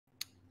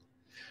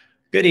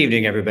Good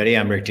evening, everybody.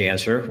 I'm Rick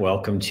Dancer.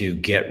 Welcome to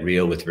Get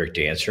Real with Rick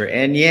Dancer.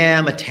 And yeah,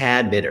 I'm a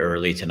tad bit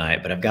early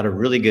tonight, but I've got a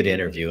really good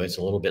interview. It's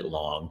a little bit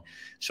long,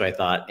 so I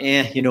thought,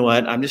 you know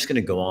what? I'm just going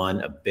to go on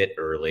a bit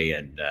early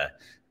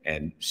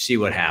and see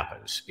what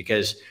happens.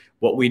 Because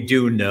what we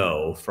do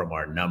know from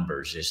our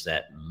numbers is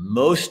that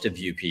most of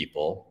you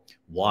people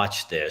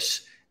watch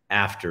this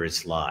after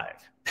it's live.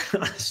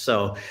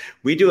 So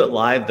we do it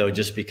live though,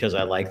 just because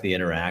I like the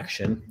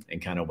interaction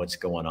and kind of what's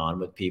going on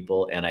with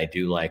people. And I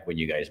do like when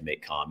you guys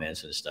make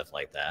comments and stuff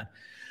like that.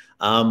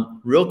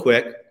 Real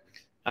quick,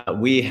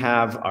 we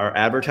have our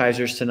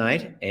advertisers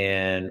tonight.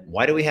 And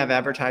why do we have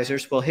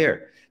advertisers? Well,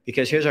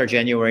 because here's our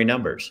January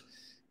numbers.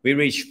 We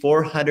reached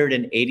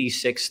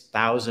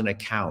 486,000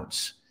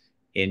 accounts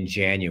in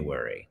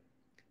January.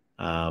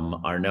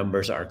 Our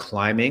numbers are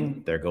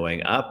climbing. They're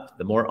going up.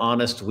 The more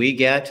honest we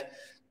get,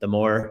 the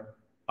more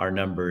our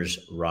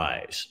numbers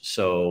rise.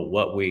 So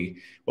what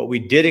we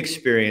did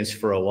experience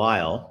for a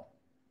while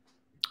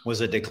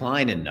was a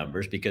decline in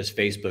numbers because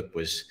Facebook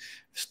was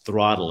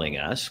throttling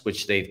us,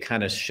 which they've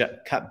kind of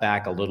cut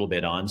back a little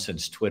bit on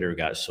since Twitter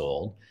got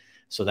sold.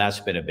 So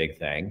that's been a big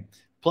thing.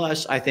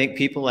 Plus, I think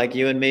people like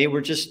you and me, we're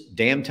just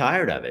damn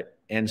tired of it.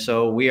 And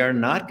so we are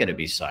not going to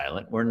be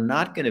silent. We're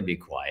not going to be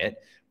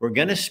quiet. We're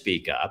going to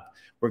speak up.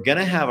 We're going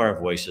to have our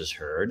voices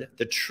heard.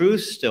 The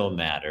truth still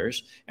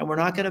matters. And we're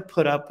not going to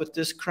put up with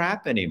this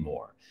crap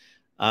anymore.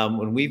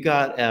 When we've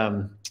got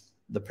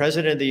the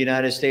president of the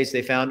United States,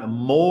 they found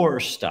more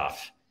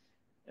stuff,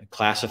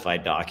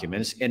 classified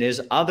documents in his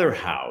other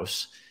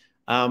house.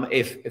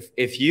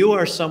 If you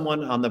are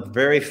someone on the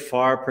very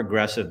far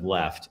progressive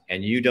left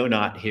and you do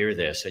not hear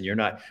this and you're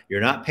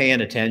not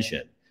paying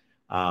attention,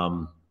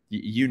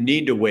 you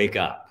need to wake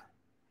up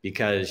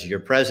because your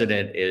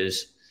president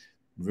is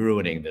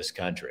ruining this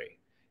country.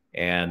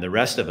 And the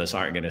rest of us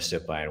aren't going to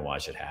sit by and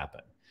watch it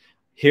happen.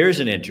 Here's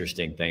an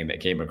interesting thing that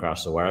came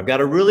across the wire. I've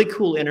got a really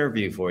cool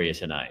interview for you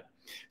tonight.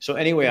 So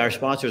anyway, our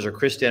sponsors are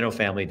Chris Deno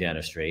Family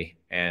Dentistry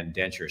and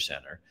Denture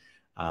Center.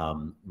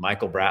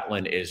 Michael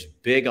Bratlin is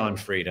big on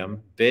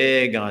freedom,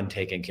 big on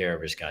taking care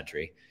of his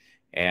country,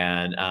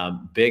 and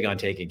big on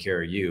taking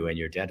care of you and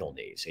your dental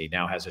needs. He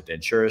now has a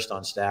denturist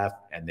on staff,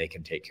 and they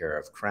can take care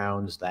of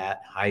crowns,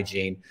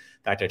 hygiene.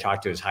 In fact, I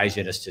talked to his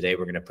hygienist today.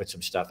 We're going to put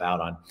some stuff out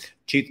on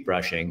teeth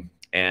brushing.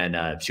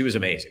 And she was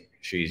amazing.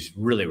 She's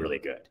really, really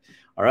good.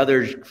 Our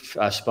other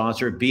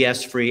sponsor,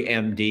 BS Free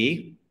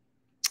MD,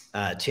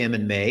 Tim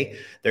and May,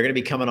 they're going to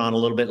be coming on a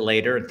little bit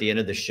later at the end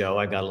of the show.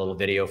 I got a little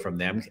video from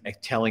them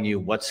telling you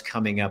what's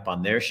coming up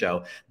on their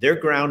show.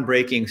 They're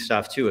groundbreaking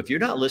stuff too. If you're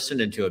not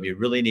listening to them, you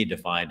really need to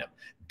find them.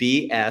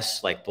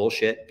 BS, like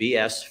bullshit,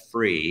 BS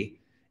Free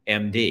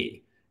MD.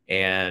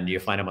 And you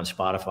find them on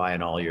Spotify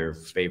and all your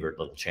favorite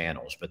little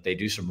channels. But they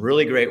do some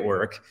really great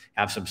work,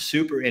 have some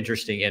super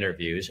interesting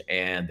interviews,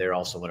 and they're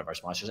also one of our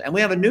sponsors. And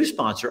we have a new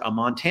sponsor, a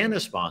Montana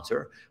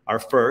sponsor, our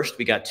first.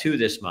 We got two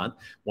this month.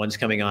 One's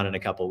coming on in a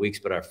couple of weeks,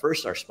 but our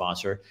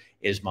sponsor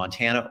is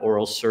Montana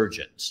Oral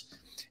Surgeons.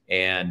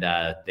 And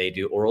they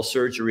do oral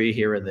surgery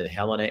here in the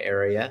Helena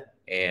area.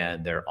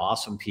 And they're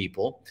awesome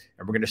people.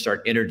 And we're going to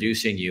start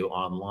introducing you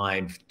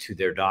online to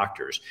their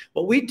doctors.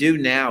 What we do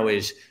now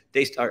is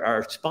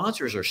our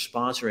sponsors are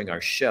sponsoring our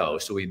show.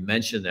 So we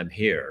mention them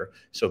here.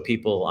 So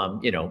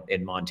people,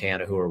 in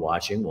Montana who are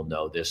watching will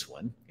know this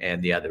one,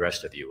 and the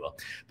rest of you will.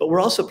 But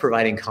we're also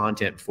providing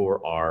content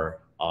for our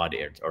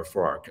audience or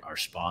for our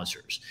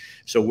sponsors.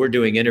 So we're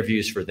doing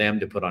interviews for them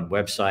to put on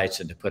websites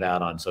and to put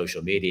out on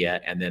social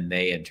media, and then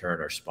they in turn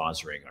are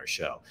sponsoring our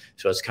show.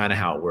 So that's kind of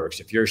how it works.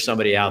 If you're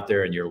somebody out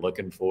there and you're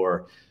looking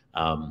for,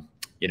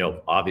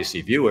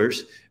 obviously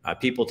viewers,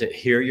 people to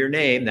hear your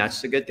name,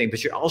 that's the good thing.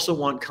 But you also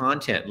want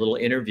content, little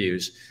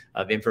interviews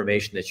of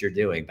information that you're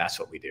doing. That's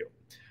what we do.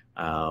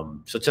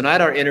 So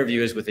tonight our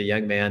interview is with a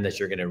young man that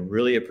you're going to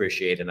really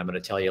appreciate, and I'm going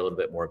to tell you a little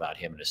bit more about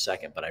him in a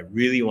second, but I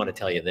really want to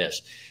tell you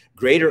this.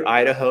 Greater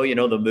Idaho,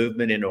 the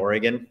movement in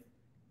Oregon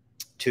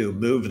to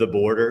move the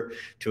border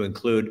to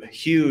include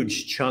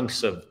huge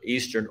chunks of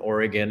Eastern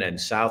Oregon and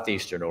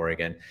Southeastern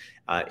Oregon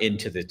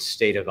into the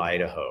state of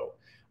Idaho.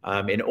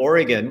 In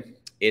Oregon,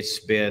 it's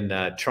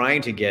been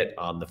trying to get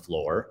on the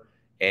floor,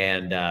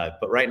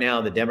 but right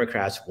now the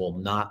Democrats will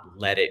not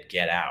let it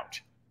get out.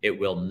 It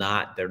will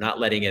not, they're not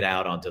letting it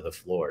out onto the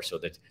floor, so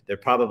that they're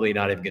probably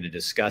not even going to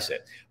discuss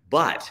it.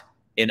 But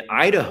in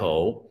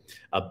Idaho,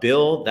 a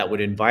bill that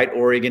would invite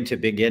Oregon to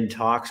begin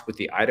talks with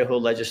the Idaho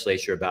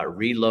legislature about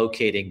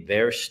relocating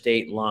their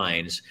state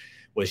lines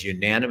was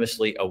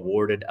unanimously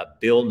awarded a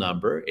bill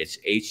number. It's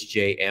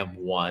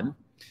HJM1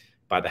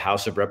 by the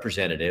House of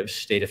Representatives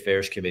State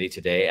Affairs Committee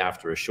today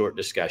after a short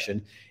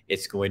discussion.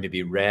 It's going to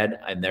be read,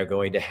 and they're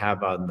going to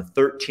have on the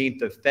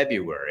 13th of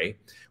February,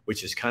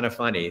 which is kind of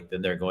funny.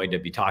 Then they're going to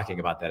be talking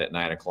about that at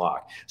 9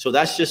 o'clock. So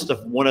that's just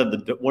one of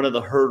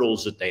the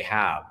hurdles that they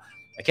have.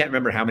 I can't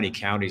remember how many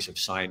counties have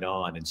signed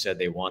on and said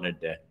they wanted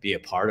to be a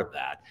part of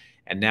that.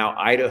 And now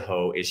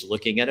Idaho is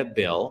looking at a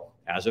bill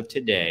as of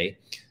today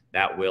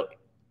that will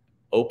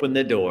open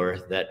the door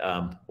that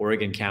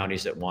Oregon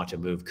counties that want to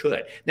move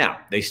could. Now,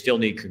 they still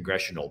need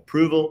congressional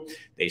approval.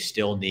 They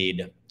still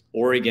need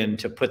Oregon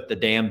to put the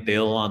damn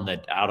bill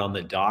out on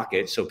the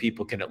docket so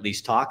people can at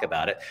least talk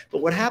about it.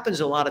 But what happens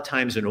a lot of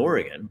times in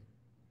Oregon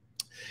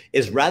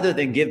is rather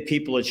than give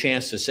people a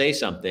chance to say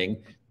something,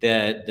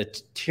 that the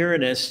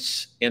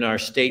tyrannists in our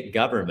state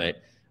government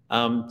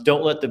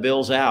don't let the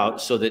bills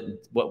out so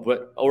that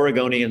what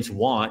Oregonians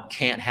want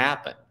can't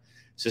happen.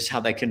 It's just how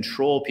they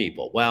control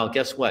people. Well,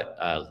 guess what,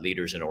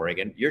 leaders in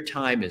Oregon, your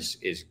time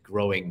is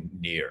growing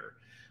near,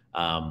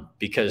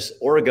 because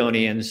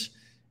Oregonians,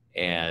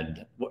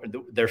 and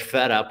they're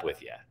fed up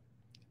with you,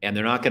 and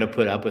they're not going to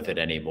put up with it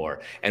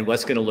anymore. And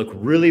what's going to look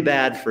really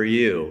bad for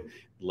you,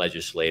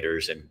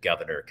 legislators and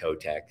Governor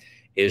Kotek,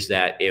 is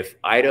that if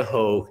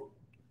Idaho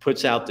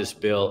puts out this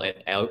bill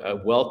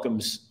and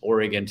welcomes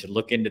Oregon to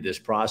look into this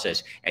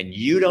process, and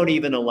you don't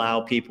even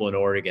allow people in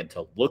Oregon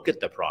to look at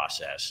the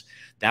process,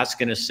 that's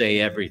going to say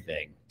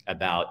everything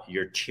about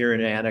your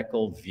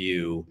tyrannical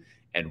view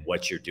and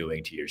what you're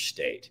doing to your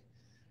state.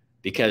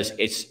 Because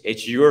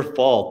it's your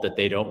fault that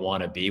they don't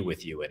want to be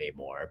with you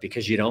anymore,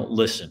 because you don't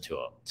listen to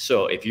them.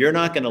 So if you're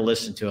not going to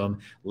listen to them,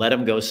 let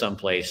them go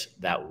someplace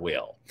that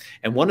will.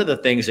 And one of the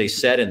things they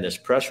said in this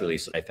press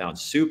release that I found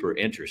super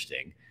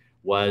interesting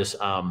was,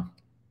 oh,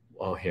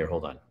 here,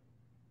 hold on.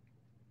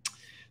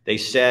 They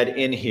said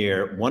in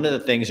here, one of the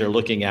things they're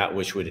looking at,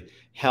 which would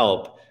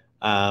help,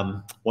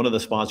 one of the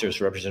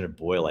sponsors, Representative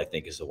Boyle, I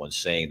think is the one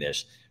saying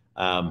this,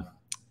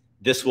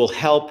 this will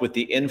help with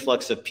the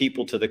influx of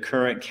people to the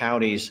current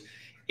counties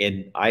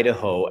in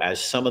Idaho, as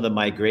some of the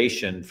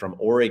migration from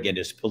Oregon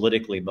is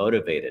politically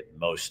motivated,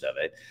 most of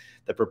it.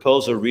 The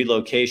proposal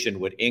relocation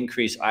would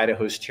increase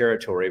Idaho's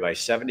territory by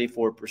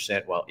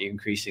 74% while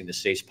increasing the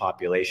state's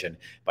population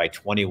by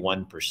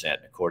 21%,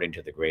 according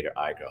to the Greater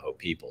Idaho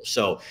People.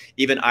 So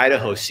even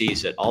Idaho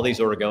sees that all these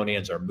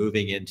Oregonians are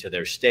moving into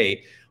their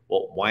state.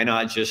 Well, why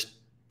not just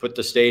put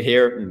the state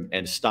here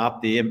and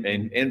stop the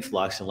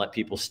influx and let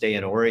people stay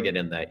in Oregon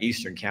in the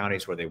eastern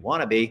counties where they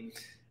want to be,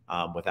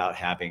 without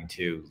having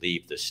to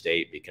leave the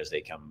state because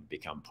they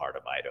become part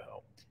of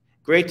Idaho.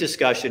 Great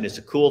discussion. It's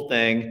a cool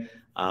thing.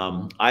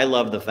 I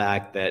love the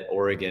fact that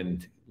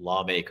Oregon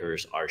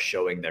lawmakers are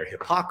showing their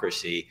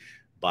hypocrisy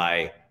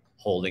by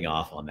holding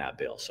off on that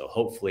bill. So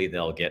hopefully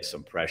they'll get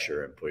some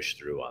pressure and push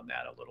through on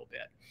that a little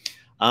bit.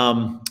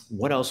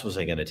 What else was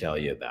I going to tell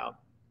you about?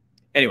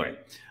 Anyway,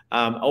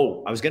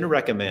 I was going to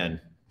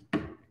recommend,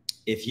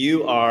 if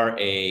you are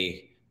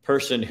a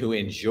person who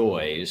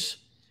enjoys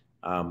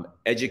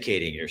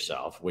educating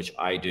yourself, which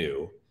I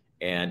do,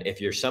 and if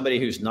you're somebody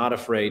who's not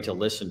afraid to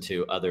listen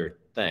to other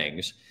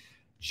things,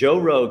 Joe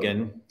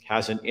Rogan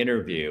has an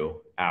interview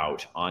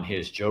out on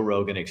his Joe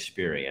Rogan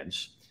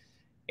Experience,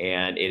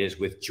 and it is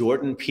with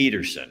Jordan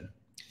Peterson.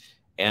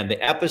 And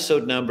the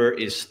episode number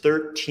is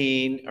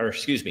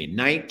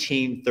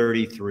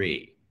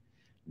 1933.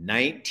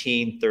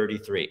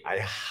 1933. I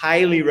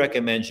highly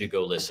recommend you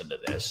go listen to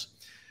this.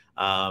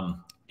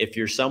 If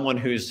you're someone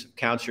who's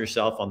counts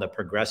yourself on the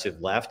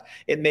progressive left,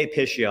 it may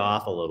piss you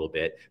off a little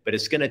bit, but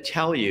it's going to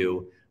tell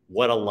you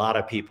what a lot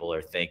of people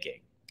are thinking.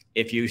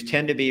 If you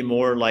tend to be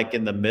more like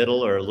in the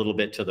middle or a little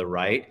bit to the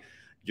right,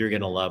 you're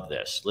going to love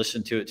this.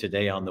 Listen to it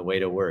today on the way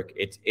to work.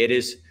 This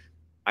is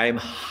I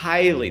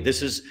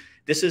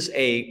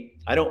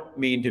don't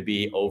mean to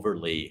be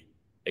overly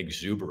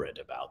exuberant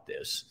about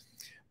this,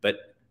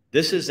 but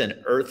this is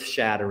an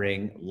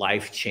earth-shattering,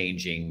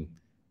 life-changing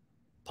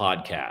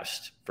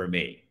podcast for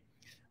me.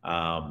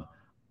 Up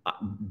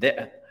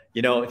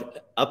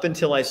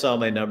until I saw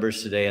my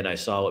numbers today and I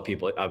saw what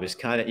people, I was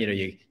kind of,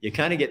 you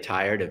kind of get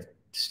tired of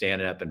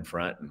standing up in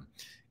front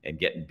and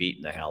getting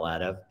beaten the hell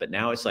out of. But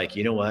now it's like,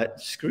 you know what?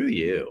 Screw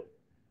you.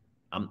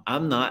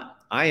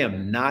 I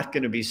am not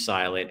going to be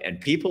silent, and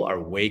people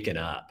are waking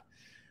up.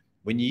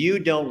 When you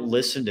don't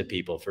listen to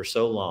people for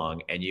so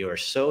long and you are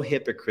so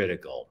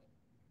hypocritical,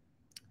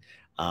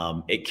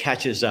 it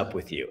catches up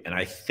with you. And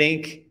I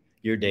think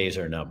your days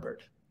are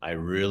numbered. I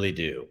really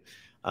do.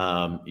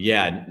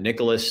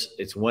 Nicholas,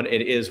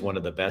 it is one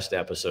of the best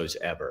episodes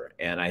ever.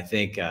 And I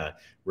think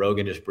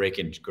Rogan is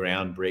breaking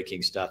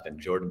groundbreaking stuff, and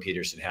Jordan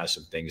Peterson has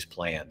some things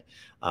planned.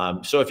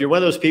 So if you're one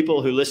of those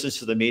people who listens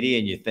to the media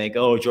and you think,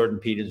 oh, Jordan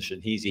Peterson,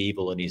 he's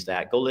evil and he's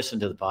that, go listen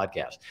to the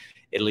podcast.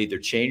 It'll either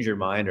change your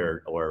mind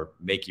or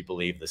make you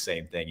believe the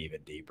same thing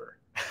even deeper.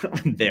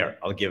 There,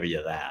 I'll give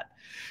you that.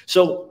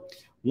 So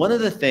one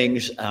of the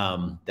things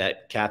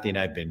that Kathy and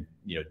I have been,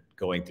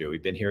 going through,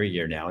 we've been here a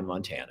year now in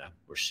Montana.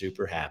 We're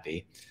super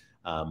happy.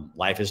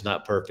 Life is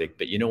not perfect,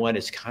 but you know what?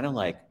 It's kind of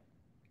like,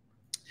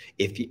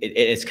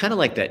 it's kind of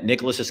like that,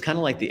 Nicholas. It's kind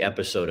of like the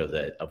episode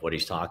of what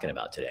he's talking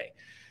about today.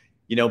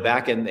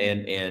 Back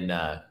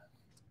in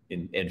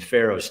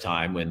Pharaoh's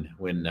time,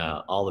 when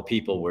all the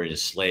people were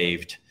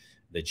enslaved,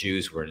 the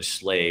Jews were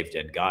enslaved,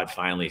 and God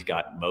finally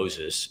got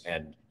Moses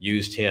and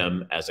used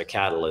him as a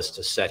catalyst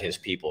to set his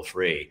people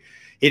free.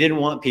 He didn't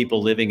want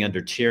people living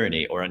under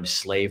tyranny or under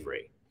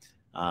slavery.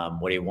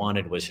 What he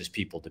wanted was his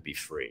people to be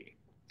free.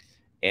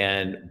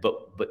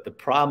 But the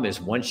problem is,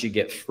 once you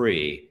get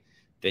free,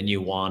 then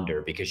you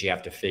wander, because you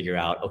have to figure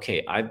out,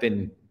 okay, I've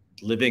been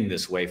living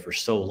this way for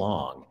so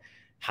long.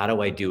 How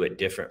do I do it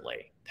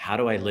differently? How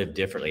do I live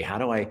differently? How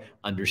do I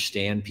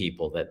understand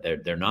people that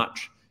they're not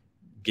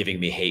giving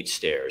me hate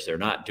stares? They're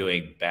not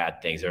doing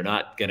bad things. They're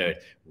not going to,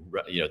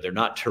 they're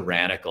not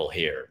tyrannical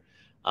here.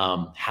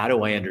 How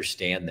do I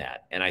understand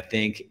that? And I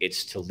think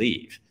it's to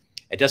leave.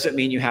 It doesn't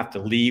mean you have to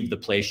leave the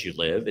place you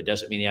live. It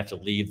doesn't mean you have to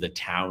leave the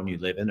town you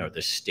live in or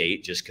the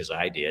state just because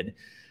I did.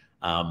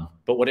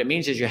 But what it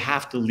means is you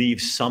have to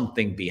leave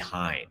something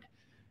behind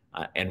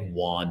and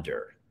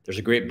wander. There's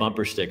a great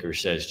bumper sticker that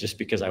says, just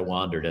because I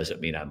wander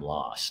doesn't mean I'm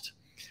lost.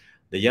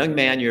 The young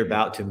man you're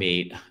about to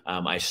meet,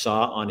 I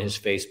saw on his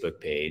Facebook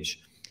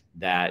page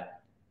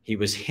that he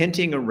was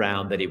hinting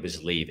around that he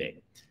was leaving.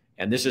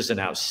 And this is an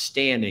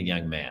outstanding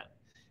young man.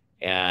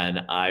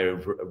 And I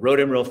wrote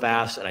him real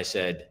fast and I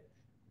said,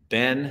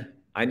 Ben,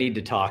 I need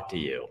to talk to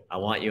you. I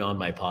want you on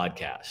my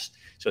podcast.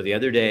 So the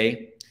other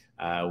day,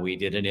 we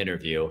did an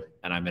interview,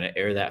 and I'm going to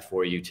air that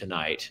for you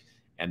tonight.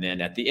 And then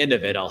at the end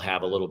of it, I'll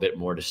have a little bit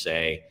more to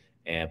say.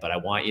 But I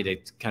want you to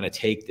kind of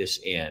take this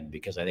in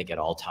because I think it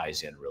all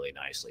ties in really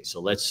nicely. So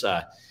let's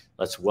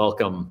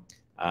welcome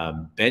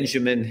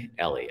Benjamin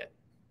Elliott.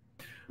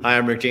 Hi,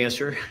 I'm Rick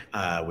Dancer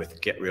with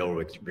Get Real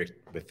with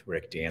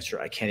Rick Dancer.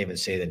 I can't even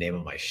say the name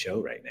of my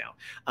show right now.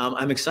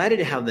 I'm excited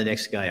to have the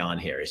next guy on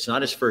here. It's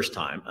not his first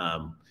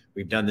time.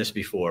 We've done this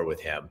before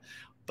with him,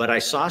 but I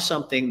saw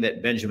something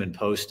that Benjamin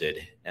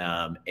posted,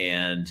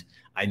 and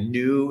I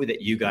knew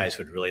that you guys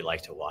would really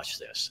like to watch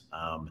this.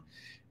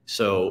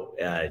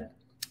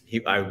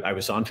 I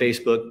was on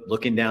Facebook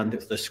looking down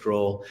the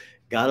scroll,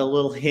 got a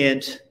little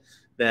hint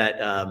that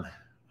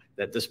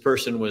that this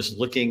person was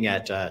looking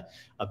at a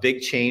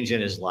big change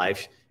in his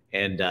life.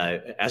 And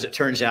as it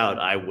turns out,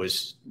 I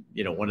was,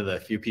 one of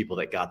the few people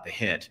that got the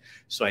hint.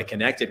 So I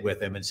connected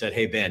with him and said,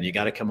 "Hey, Ben, you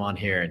got to come on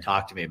here and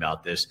talk to me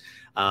about this."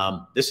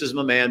 This is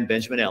my man,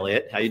 Benjamin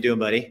Elliott. How you doing,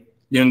 buddy?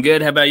 Doing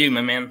good. How about you,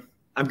 my man?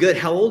 I'm good.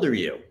 How old are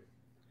you?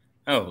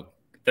 Oh,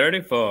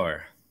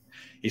 34.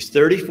 He's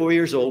 34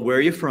 years old. Where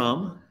are you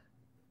from?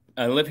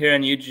 I live here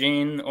in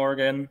Eugene,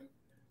 Oregon,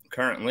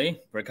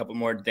 currently for a couple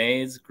more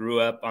days. Grew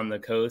up on the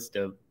coast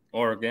of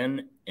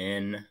Oregon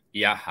in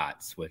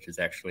Yachats, which is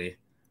actually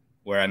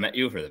where I met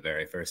you for the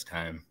very first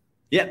time.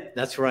 Yeah,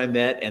 that's where I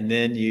met. And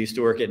then you used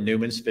to work at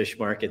Newman's Fish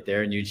Market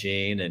there in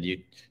Eugene, and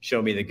you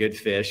showed me the good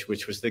fish,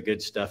 which was the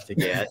good stuff to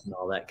get and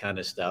all that kind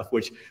of stuff,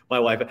 which my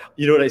wife,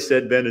 you know what I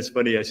said, Ben? It's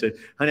funny. I said,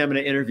 "Honey, I'm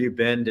going to interview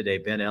Ben today,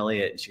 Ben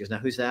Elliott." And she goes, "Now,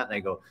 who's that?" And I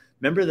go,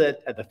 "Remember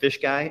that at the fish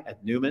guy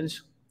at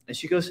Newman's?" And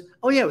she goes,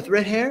 "Oh, yeah, with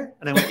red hair?"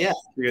 And I went, "Yeah."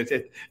 She goes,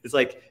 "It's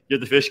like you're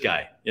the fish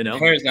guy,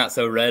 Hair's not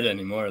so red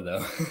anymore,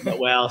 though.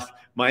 Well,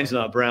 mine's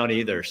not brown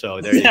either.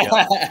 So there you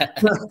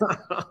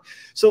go.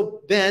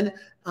 So, Ben,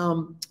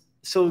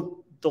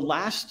 so the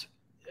last,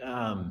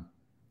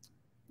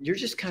 you're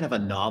just kind of a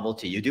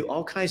novelty. You do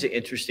all kinds of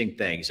interesting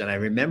things. And I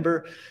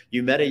remember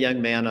you met a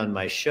young man on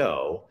my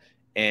show,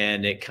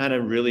 and it kind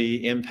of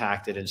really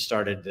impacted and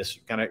started this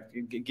kind of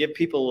give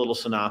people a little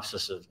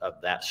synopsis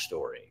of that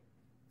story.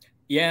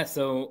 Yeah,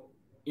 so,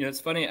 it's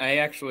funny.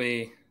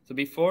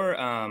 Before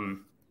I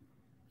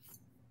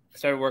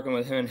started working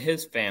with him and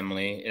his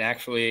family, it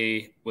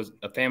actually was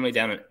a family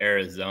down in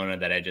Arizona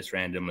that I just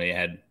randomly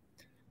had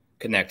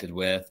connected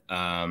with.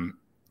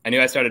 I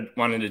knew I started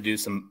wanting to do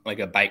like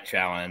a bike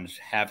challenge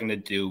having to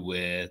do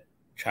with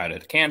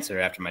childhood cancer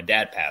after my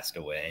dad passed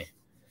away.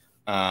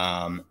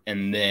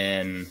 And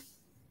then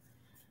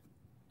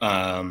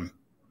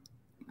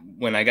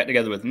when I got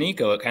together with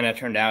Nico, it kind of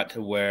turned out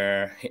to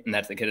where, and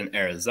that's the kid in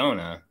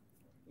Arizona,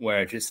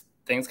 where just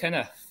things kind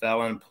of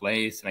fell in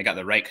place, and I got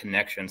the right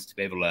connections to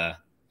be able to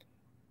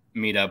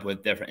meet up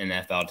with different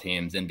NFL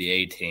teams,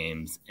 NBA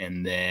teams,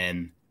 and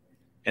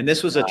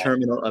this was a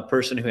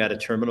person who had a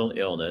terminal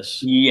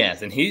illness.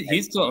 Yes, and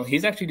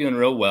he's actually doing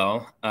real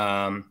well.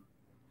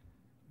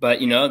 But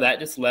that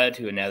just led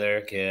to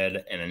another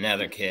kid and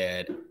another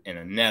kid and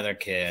another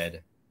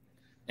kid,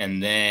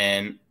 and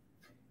then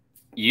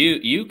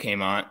you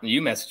came on.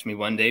 You messaged me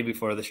one day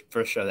before the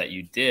first show that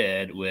you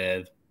did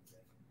with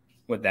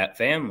that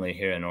family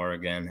here in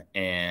Oregon,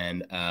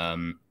 and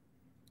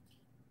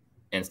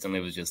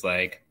instantly was just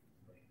like,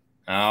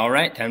 all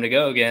right, time to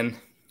go again,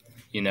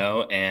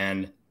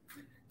 and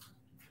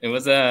it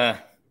was a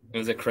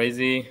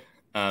crazy,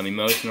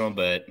 emotional,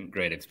 but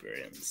great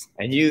experience.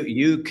 And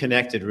you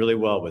connected really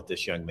well with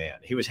this young man.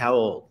 He was how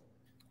old?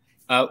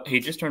 He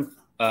just turned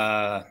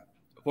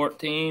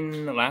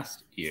 14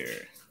 last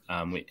year.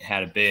 We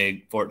had a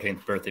big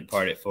 14th birthday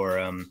party for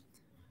him,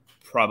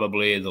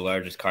 probably the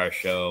largest car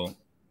show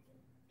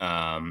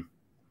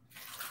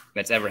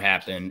that's ever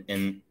happened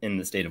in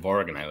the state of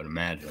Oregon, I would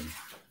imagine.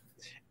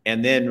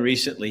 And then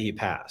recently he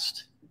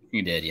passed.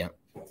 He did, yeah.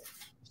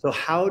 So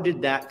how did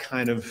that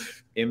kind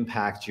of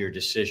impact your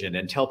decision?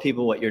 And tell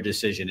people what your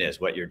decision is,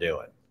 what you're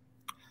doing.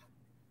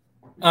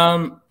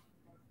 I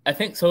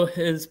think so.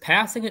 His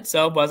passing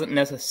itself wasn't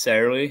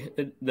necessarily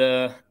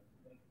the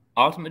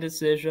ultimate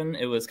decision.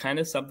 It was kind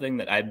of something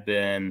that I've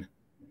been,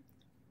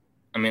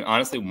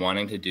 honestly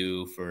wanting to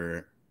do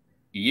for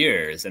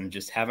years and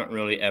just haven't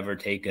really ever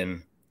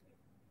taken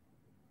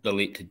the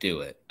leap to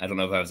do it. I don't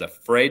know if I was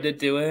afraid to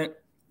do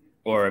it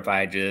or if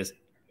I just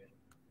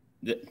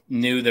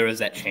knew there was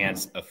that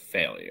chance of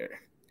failure,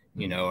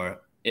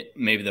 or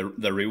maybe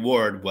the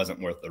reward wasn't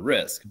worth the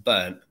risk,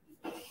 but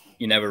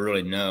you never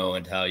really know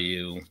until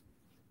you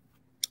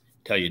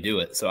do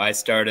it. So I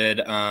started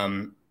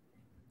a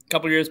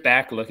couple years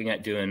back looking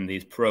at doing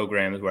these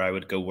programs where I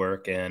would go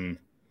work on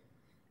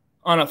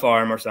a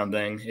farm or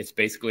something. It's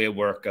basically a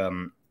work, I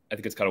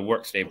think it's called a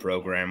work stay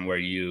program, where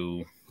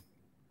you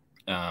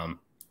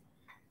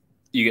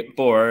get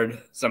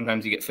board.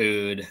 Sometimes you get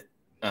food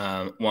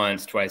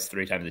once, twice,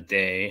 3 times a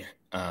day.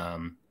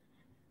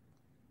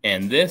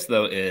 And this,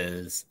 though,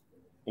 is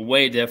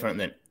way different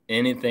than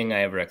anything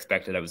I ever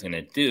expected I was going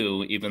to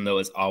do, even though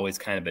it's always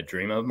kind of a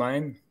dream of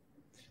mine.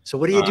 So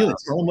what are you doing?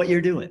 Tell them what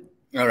you're doing.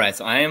 All right.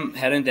 So I am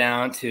heading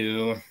down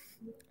to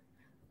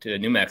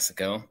New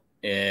Mexico.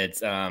 It's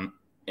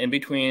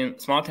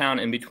small town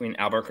in between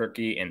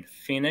Albuquerque and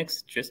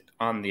Phoenix, just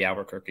on the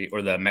Albuquerque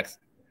or the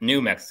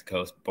New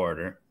Mexico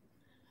border.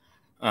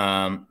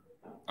 I'm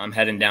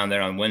heading down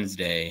there on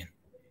Wednesday,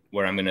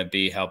 where I'm going to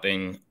be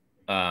helping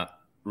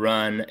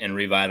run and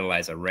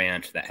revitalize a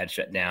ranch that had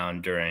shut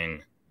down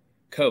during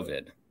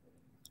COVID.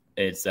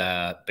 It's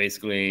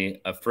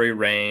basically a free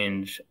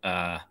range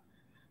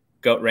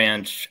goat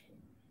ranch,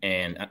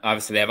 and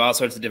obviously they have all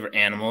sorts of different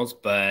animals,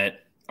 but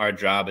our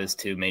job is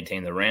to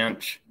maintain the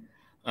ranch.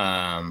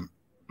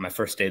 My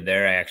first day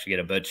there, I actually get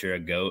to butcher a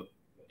goat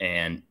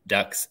and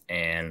ducks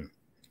and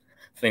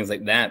things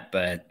like that.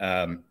 But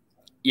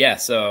yeah,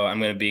 so I'm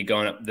going to be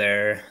going up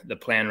there. The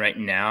plan right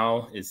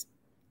now is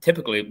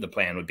typically the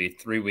plan would be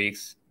 3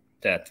 weeks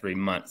to 3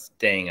 months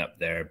staying up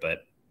there.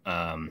 But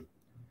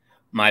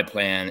my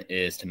plan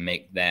is to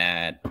make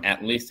that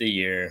at least a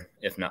year,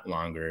 if not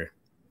longer,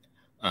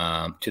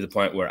 to the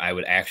point where I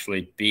would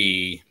actually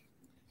be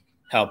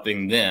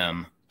helping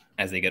them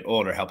as they get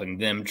older, helping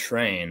them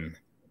train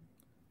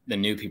the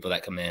new people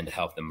that come in to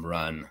help them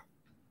run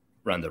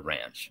the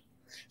ranch.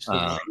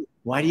 So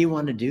why do you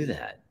want to do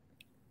that?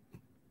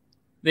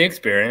 The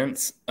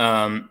experience.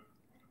 I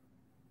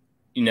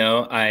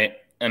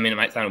mean, it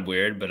might sound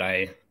weird, but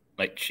I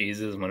like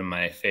cheese is one of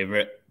my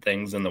favorite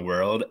things in the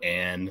world.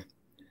 And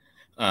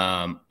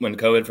when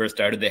COVID first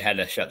started, they had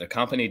to shut the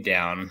company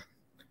down.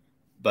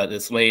 But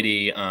this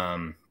lady,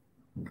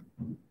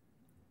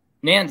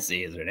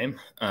 Nancy is her name,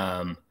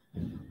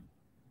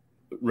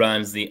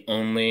 runs the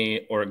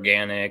only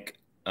organic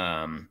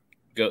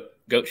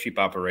goat sheep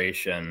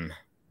operation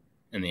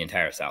in the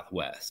entire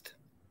Southwest.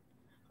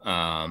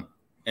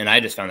 And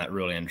I just found that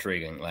really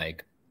intriguing,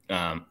 like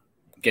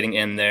getting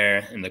in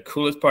there. And the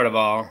coolest part of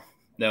all,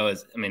 though,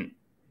 is, I mean,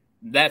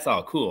 that's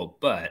all cool,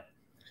 but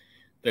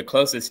the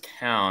closest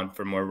town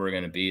from where we're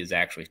going to be is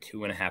actually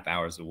 2.5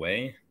 hours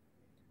away.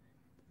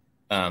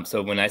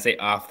 So when I say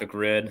off the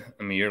grid,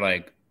 I mean,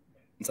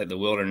 it's like the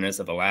wilderness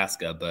of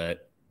Alaska,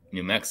 but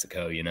New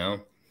Mexico,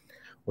 Well,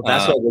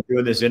 that's why we're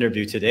doing this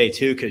interview today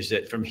too, because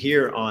from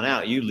here on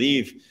out, you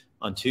leave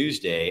on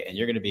Tuesday and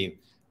you're going to be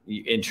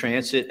in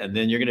transit, and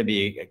then you're going to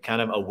be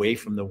kind of away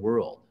from the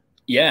world.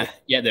 Yeah.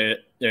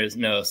 There's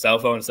no cell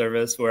phone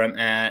service where I'm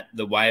at.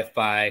 The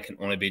Wi-Fi can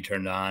only be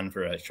turned on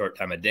for a short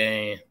time a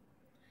day.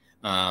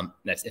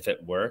 That's if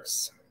it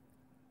works.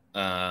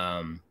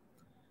 I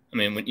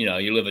mean, when,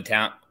 you live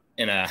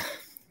in a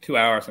 2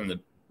 hours from the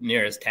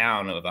nearest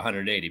town of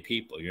 180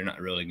 people, you're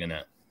not really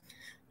gonna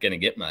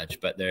get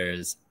much. But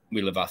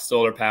we live off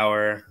solar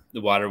power.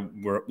 The water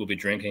we'll be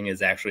drinking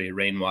is actually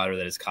rainwater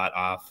that is caught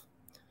off,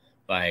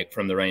 like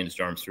from the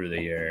rainstorms through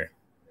the year.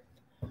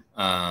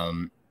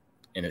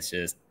 And it's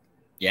just,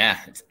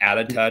 it's out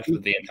of touch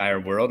with the entire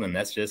world, and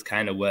that's just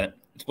kind of what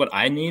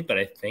I need. But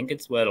I think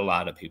it's what a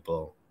lot of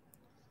people.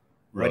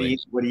 Why do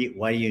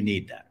you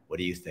need that? What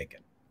are you thinking?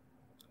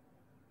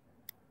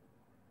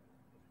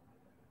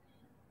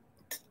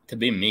 To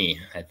be me,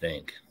 I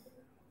think.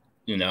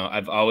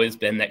 I've always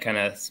been that kind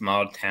of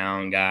small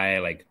town guy.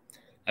 Like,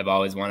 I've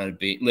always wanted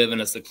to live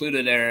in a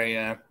secluded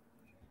area.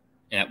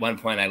 And at one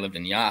point I lived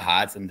in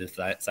Yachats and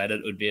decided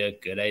it would be a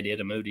good idea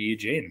to move to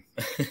Eugene.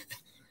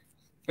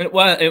 It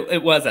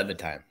was at the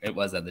time. It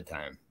was at the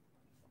time.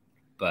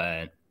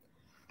 But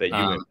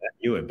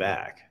you went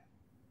back.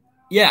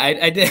 Yeah,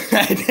 I did.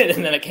 I did,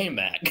 and then I came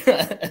back.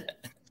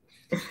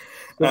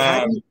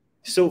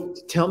 So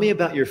tell me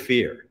about your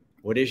fear.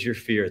 What is your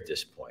fear at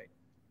this point?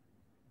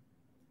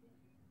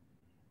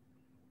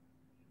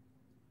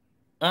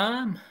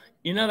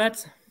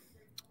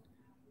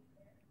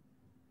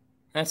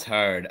 That's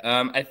hard.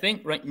 I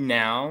think right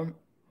now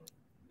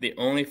the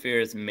only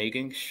fear is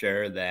making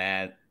sure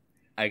that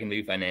I can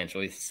be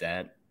financially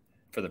set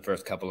for the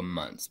first couple of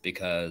months,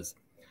 because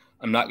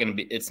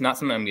it's not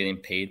something I'm getting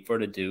paid for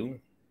to do.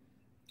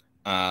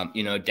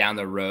 Down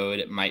the road,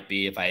 it might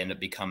be if I end up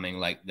becoming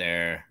like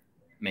their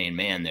main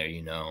man there,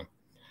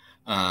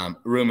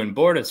 room and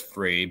board is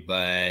free,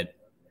 but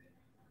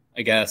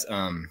I guess,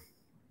 I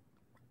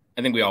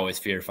think we always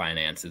fear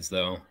finances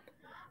though.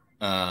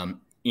 And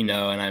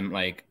I'm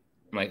like,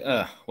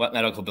 what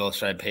medical bills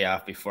should I pay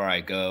off before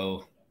I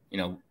go?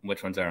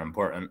 Which ones are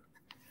important?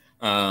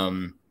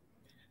 And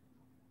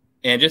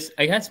just,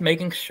 I guess,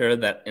 making sure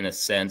that in a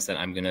sense that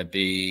I'm going to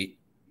be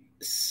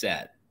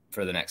set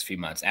for the next few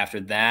months. After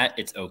that,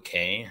 it's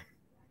okay.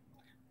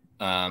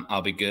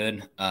 I'll be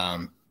good.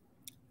 I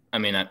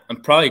mean,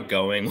 I'm probably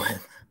going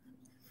with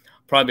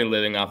probably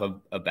living off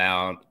of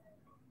about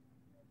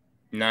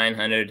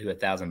 900 to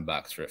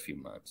 $1,000 for a few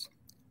months,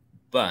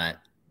 and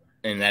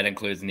that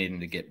includes needing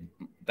to get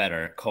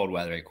better cold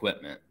weather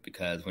equipment,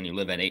 because when you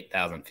live at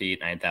 8,000 feet,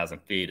 9,000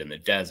 feet in the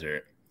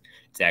desert,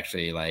 it's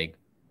actually like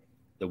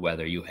the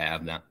weather you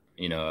have now,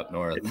 up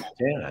north.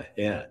 Yeah,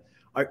 yeah.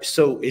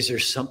 So is there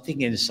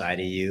something inside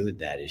of you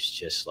that is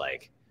just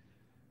like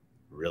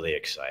really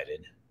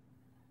excited?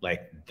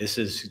 Like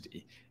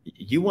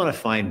you want to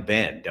find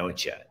Ben,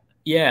 don't you?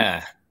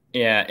 Yeah.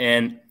 Yeah.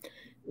 And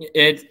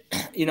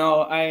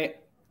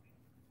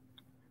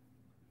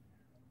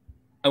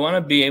I want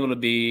to be able to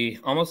be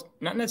almost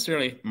not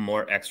necessarily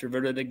more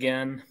extroverted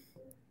again,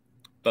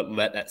 but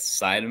let that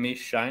side of me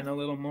shine a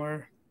little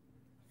more.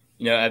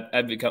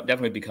 I've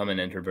definitely become an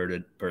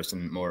introverted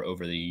person more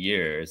over the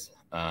years.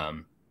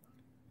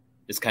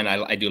 It's kind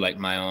of, I do like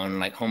my own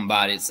like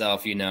homebody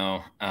self,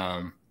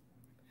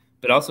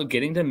 but also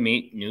getting to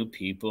meet new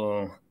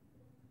people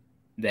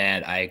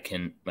that I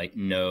can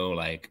know,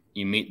 like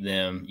you meet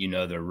them,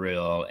 they're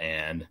real,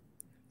 and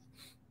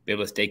be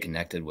able to stay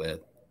connected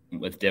with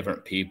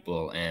different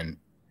people and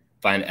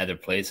find other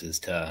places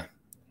to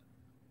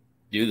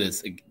do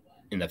this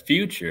in the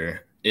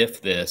future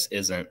if this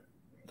isn't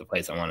the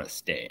place I want to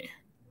stay.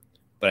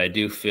 But I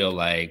do feel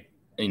like,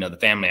 the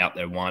family out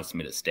there wants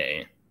me to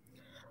stay.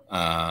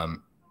 So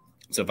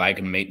if I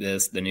can make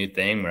this the new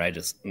thing where I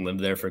just live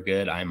there for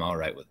good, I'm all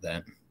right with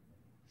that.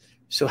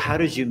 So how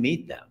did you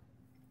meet them?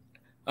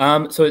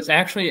 So it's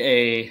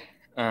actually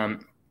I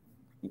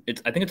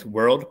think it's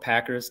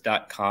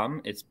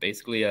worldpackers.com. It's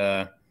basically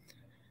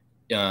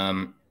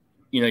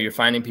you're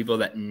finding people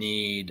that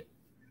need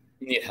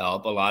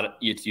help.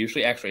 It's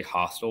usually actually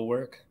hostel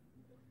work.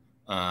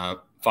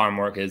 Farm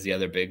work is the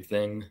other big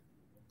thing.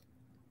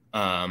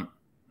 But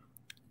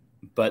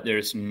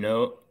there's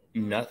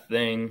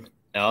nothing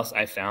else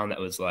I found that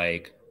was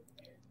like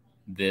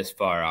this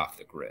far off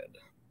the grid.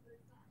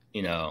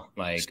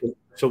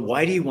 So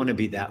why do you want to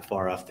be that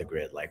far off the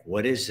grid? Like,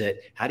 what is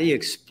it? How do you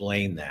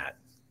explain that?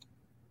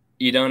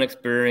 You don't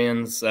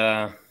experience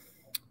the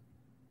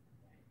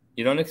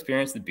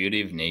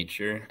beauty of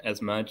nature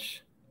as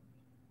much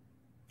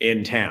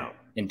in town.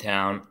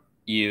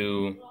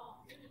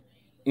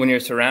 When you're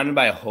surrounded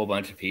by a whole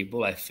bunch of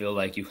people, I feel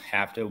like you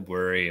have to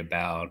worry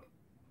about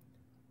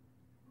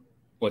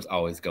what's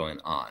always going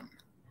on.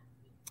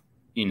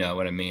 You know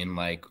what I mean?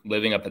 Like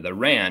living up at the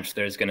ranch,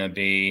 there's going to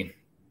be,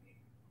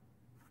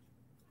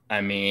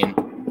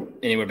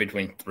 anywhere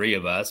between 3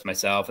 of us,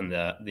 myself and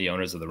the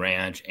owners of the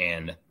ranch,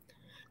 and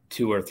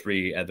 2 or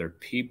 3 other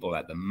people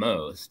at the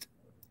most.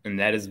 And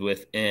that is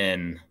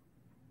within,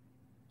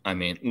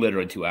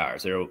 literally 2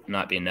 hours. There will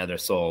not be another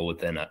soul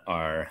within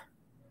our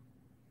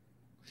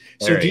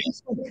area.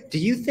 So do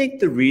you think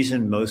the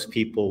reason most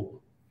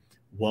people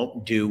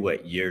won't do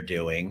what you're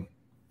doing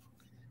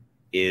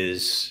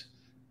is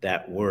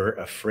that we're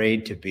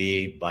afraid to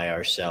be by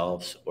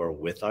ourselves or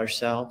with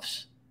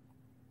ourselves?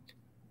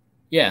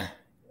 Yeah.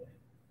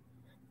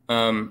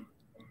 And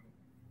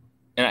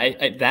I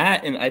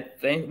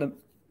think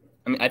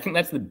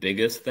that's the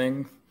biggest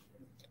thing.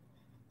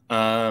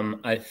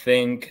 I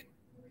think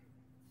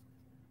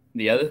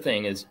the other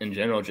thing is, in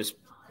general, just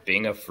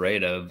being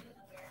afraid of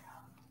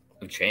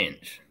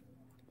change.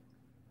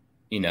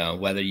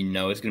 Whether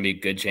it's going to be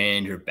good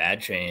change or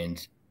bad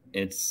change,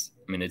 it's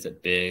a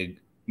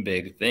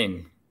big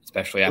thing,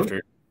 especially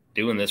after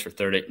doing this for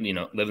 30,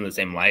 living the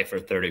same life for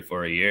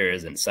 34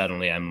 years. And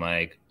suddenly I'm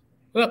like,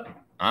 well,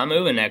 I'm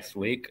moving next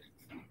week.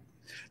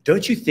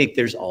 Don't you think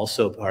there's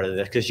also part of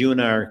that? Because you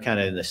and I are kind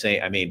of in the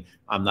same,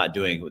 I'm not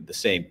doing the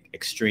same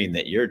extreme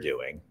that you're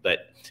doing,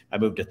 but I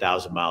moved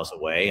 1,000 miles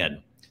away and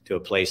to a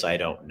place I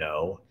don't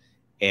know.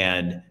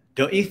 And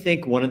don't you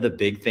think one of the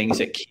big things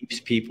that keeps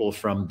people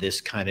from this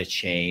kind of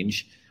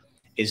change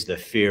is the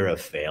fear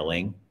of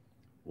failing?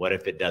 What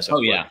if it doesn't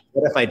work? Yeah.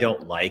 What if I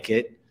don't like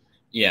it?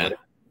 Yeah.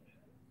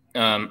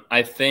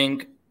 I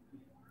think,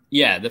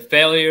 the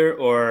failure,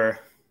 or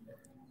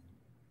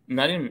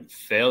not even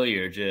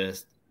failure,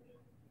 just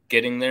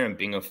getting there and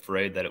being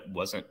afraid that it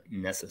wasn't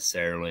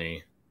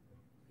necessarily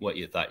what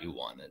you thought you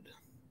wanted.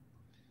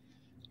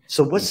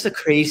 So what's the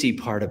crazy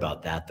part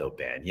about that though,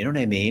 Ben? You know what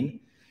I mean?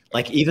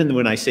 Like, even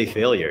when I say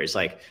failure, it's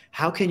like,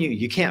 how can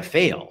you can't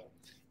fail.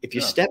 If you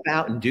step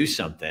out and do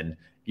something,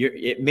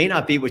 it may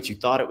not be what you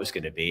thought it was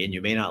going to be, and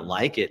you may not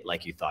like it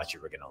like you thought you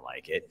were going to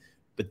like it,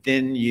 but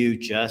then you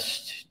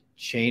just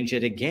change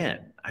it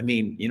again.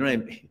 You know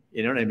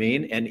what I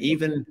mean? And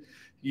even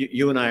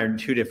you and I are in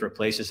 2 different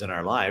places in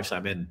our lives.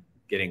 I'm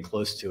getting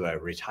close to a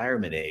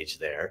retirement age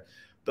there,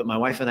 but my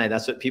wife and I,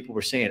 that's what people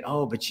were saying.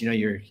 Oh, but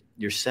you're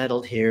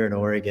settled here in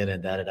Oregon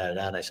and da da da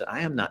da. And I said, I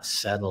am not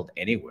settled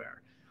anywhere.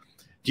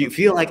 Do you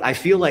feel like, I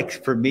feel like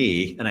for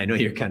me, and I know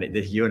you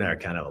and I are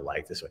kind of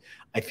alike this way,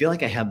 I feel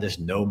like I have this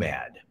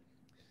nomad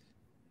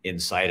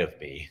inside of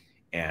me,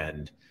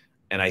 and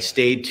and I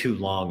stayed too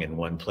long in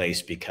one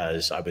place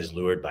because I was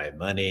lured by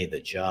money,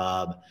 the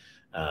job,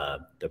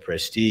 the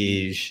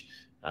prestige,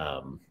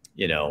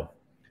 you know,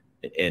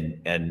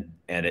 and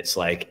it's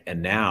like,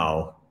 and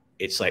now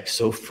it's like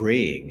so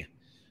freeing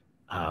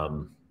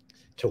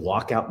to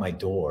walk out my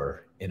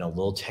door in a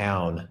little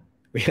town.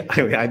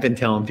 I've been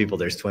telling people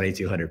there's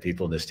 2,200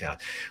 people in this town.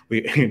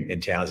 We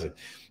in towns.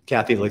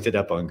 Kathy looked it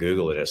up on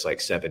Google and it's like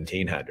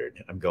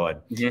 1,700. I'm going,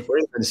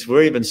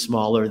 we're even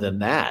smaller than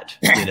that.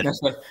 You know?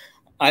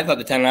 I thought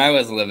the town I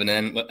was living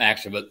in,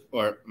 actually,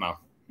 or well,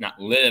 not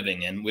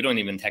living in, we don't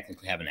even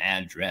technically have an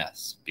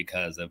address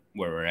because of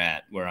where we're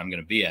at, where I'm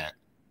going to be at.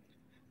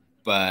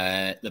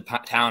 But the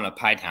town of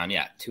Pie Town,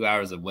 yeah, 2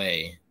 hours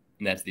away.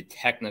 And that's the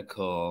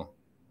technical,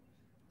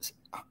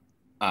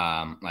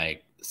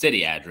 like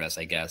city address,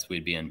 I guess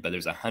we'd be in. But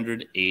there's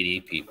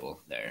 180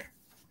 people there.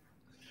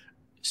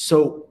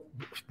 So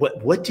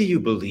what do you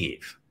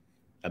believe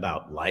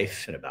about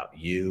life and about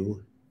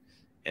you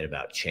and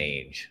about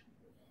change?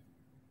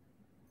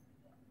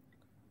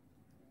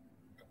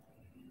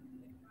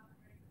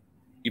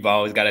 You've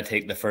always got to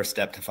take the first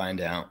step to find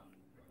out.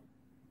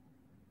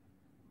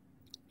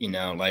 You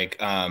know, like,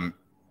 I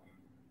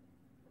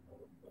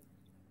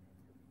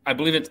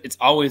believe it's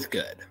always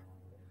good.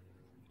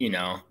 You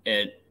know,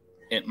 it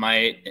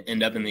might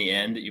end up in the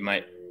end, you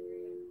might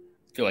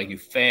feel like you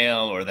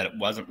fail or that it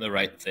wasn't the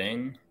right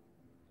thing,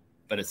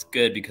 but it's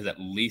good because at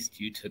least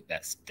you took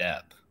that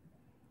step.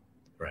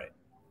 Right.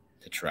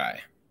 To try.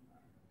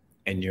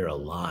 And you're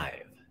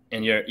alive.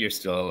 And you're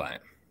still alive.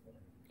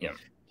 Yeah.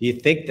 Do you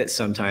think that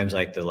sometimes,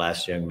 like the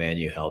last young man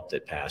you helped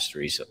that passed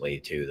recently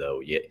too, though,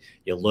 you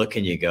look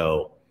and you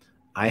go,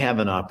 I have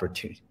an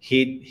opportunity.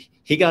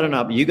 He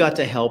got you got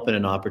to help in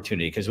an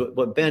opportunity, because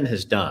what Ben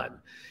has done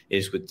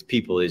is with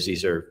people is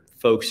these are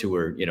folks who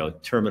are, you know,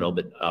 terminal,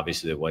 but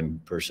obviously the one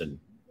person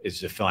is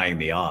defying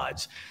the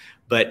odds,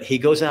 but he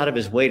goes out of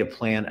his way to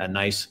plan a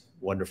nice,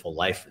 wonderful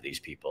life for these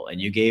people.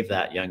 And you gave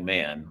that young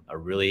man a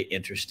really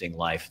interesting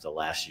life the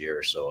last year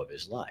or so of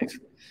his life.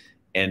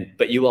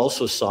 But you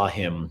also saw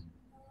him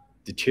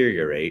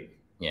deteriorate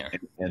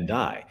and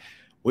die.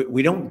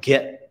 We don't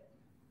get,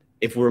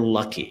 if we're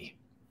lucky,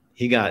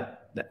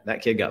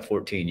 that kid got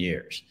 14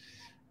 years.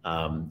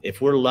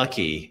 If we're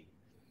lucky,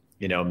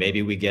 you know,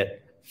 maybe we get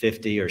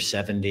 50 or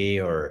 70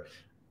 or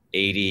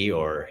 80,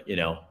 or, you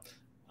know,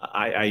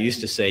 I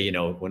used to say, you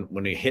know, when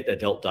we hit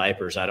adult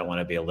diapers, I don't want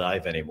to be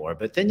alive anymore.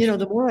 But then, you know,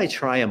 the more I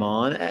try them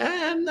on,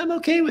 I'm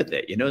okay with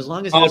it. You know, as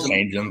long as I'll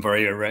change them for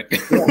you, Rick.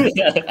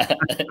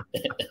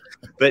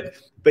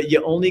 But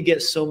you only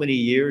get so many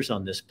years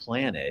on this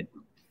planet.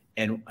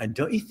 And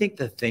don't you think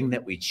the thing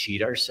that we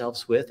cheat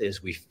ourselves with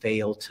is we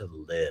fail to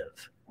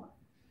live,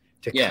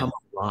 to come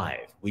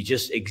alive? We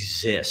just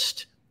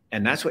exist.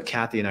 And that's what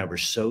Kathy and I were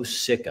so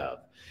sick of,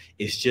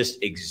 is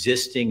just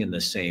existing in the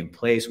same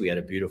place. We had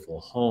a beautiful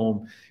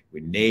home,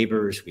 we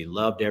neighbors, we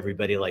loved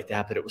everybody like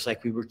that. But it was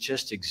like we were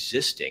just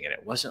existing, and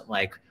it wasn't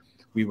like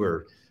we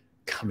were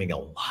coming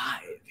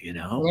alive, you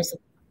know? Well,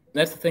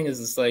 that's the thing, is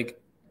it's like,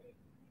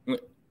 and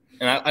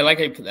I like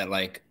how you put that,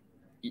 like,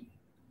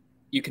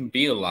 you can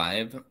be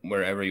alive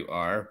wherever you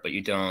are, but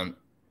you don't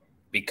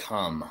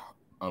become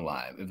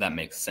alive, if that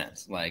makes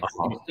sense. Like,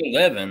 you're still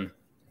living,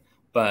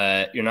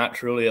 but you're not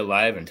truly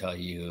alive until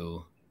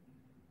you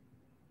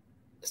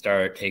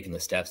start taking the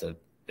steps of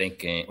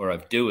thinking or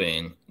of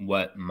doing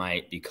what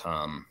might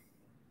become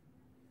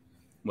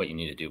what you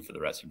need to do for the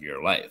rest of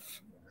your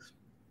life.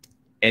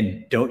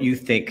 And don't you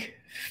think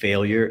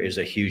failure is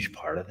a huge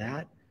part of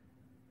that?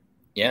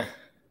 Yeah.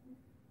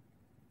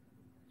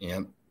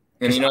 Yeah.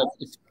 And, you know,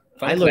 it's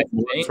funny,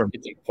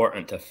 it's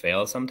important to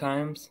fail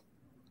sometimes,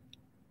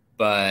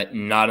 but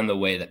not in the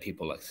way that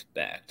people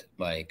expect.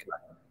 Like,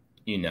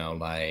 you know,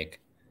 like,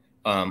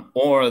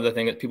 or the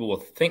thing that people will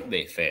think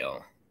they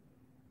fail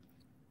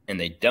and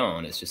they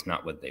don't, it's just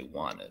not what they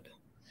wanted.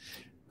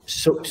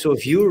 So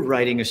if you were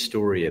writing a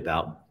story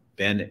about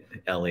Ben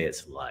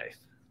Elliott's life,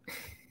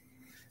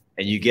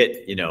 and you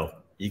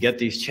get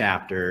these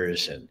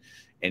chapters,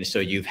 and so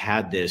you've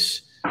had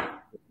this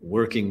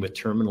working with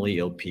terminally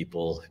ill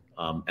people,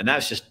 and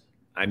that's just,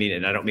 I mean,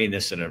 and I don't mean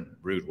this in a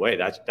rude way,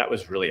 that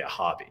was really a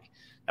hobby.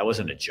 That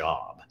wasn't a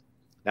job.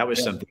 That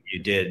was something you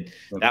did.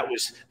 That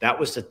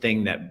was the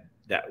thing that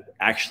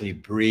actually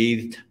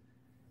breathed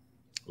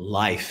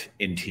life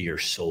into your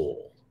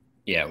soul.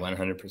 Yeah,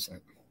 100%.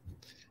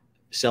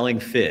 Selling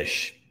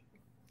fish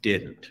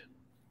didn't.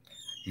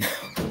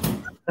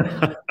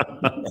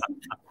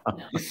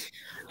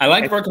 I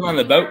liked working on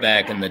the boat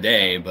back in the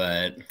day,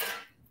 but.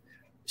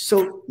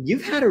 So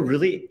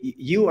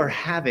you are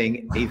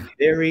having a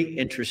very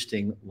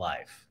interesting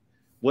life.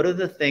 What are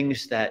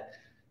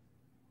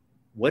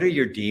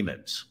your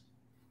demons?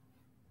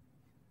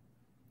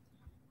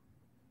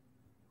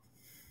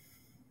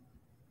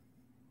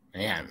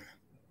 Man.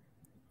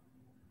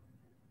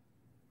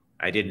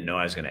 I didn't know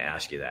I was going to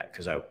ask you that,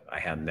 because I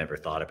have never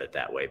thought of it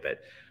that way.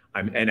 But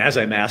as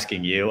I'm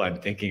asking you,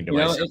 I'm thinking to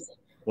myself,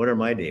 what are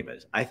my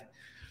demons?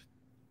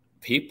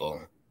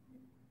 People.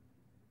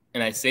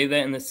 And I say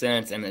that in the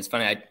sense, and it's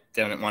funny, I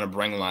don't want to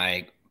bring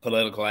like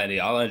political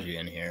ideology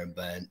in here,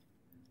 but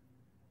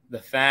the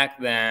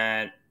fact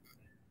that,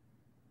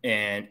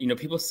 and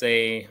people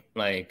say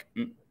like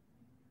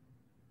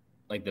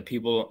the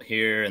people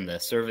here and the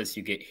service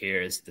you get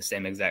here is the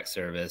same exact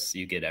service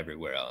you get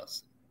everywhere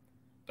else.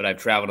 But I've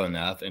traveled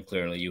enough, and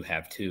clearly you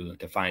have too,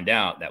 to find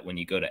out that when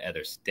you go to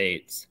other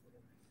states,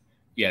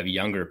 you have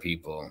younger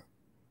people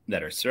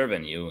that are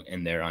serving you,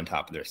 and they're on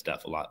top of their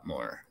stuff a lot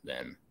more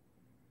than,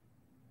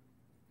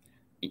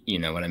 you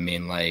know what I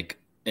mean? Like,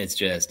 it's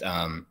just,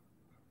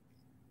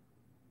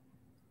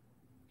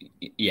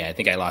 yeah, I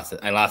think I lost it.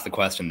 I lost the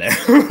question there.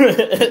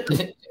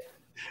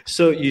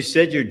 So you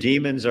said your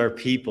demons are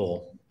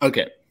people.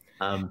 Okay.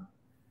 I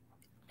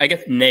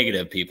guess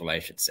negative people, I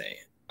should say.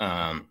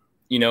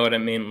 You know what I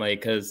mean? Like,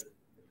 because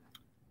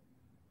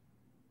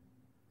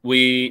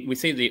we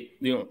say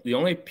the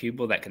only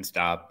people that can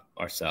stop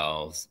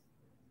ourselves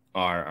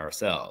are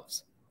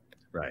ourselves.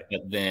 Right.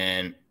 But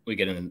then we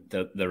get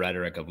into the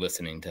rhetoric of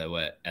listening to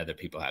what other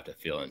people have to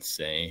feel and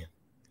say.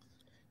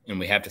 And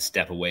we have to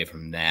step away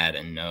from that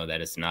and know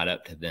that it's not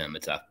up to them.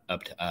 It's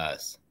up to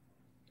us.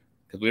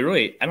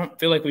 Because I don't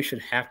feel like we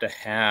should have to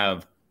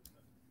have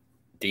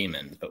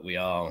demons, but we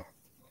all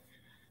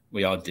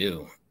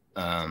do.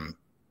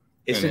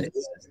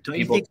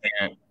 People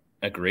can't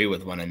agree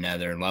with one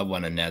another and love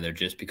one another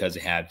just because they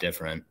have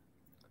different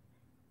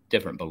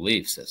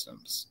belief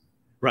systems.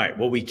 Right.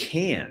 Well, we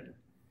can,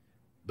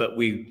 but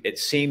it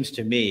seems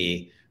to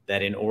me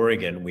that in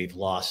Oregon, we've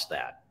lost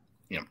that.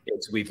 Yeah.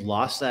 We've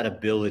lost that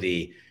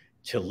ability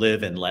to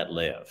live and let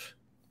live.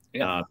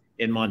 Yeah.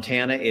 In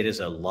Montana, it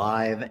is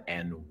alive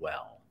and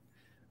well.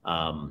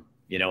 And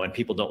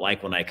people don't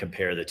like when I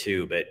compare the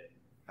two, but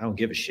I don't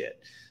give a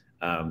shit.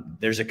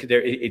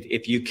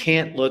 If you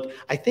can't look,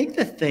 I think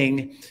the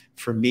thing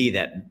for me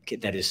that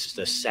is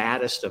the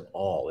saddest of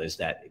all is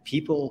that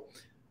people,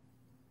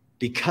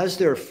 because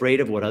they're afraid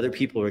of what other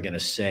people are going to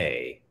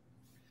say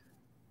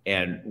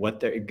and if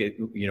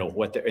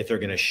they're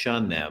going to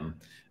shun them,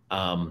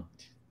 oh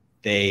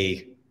God,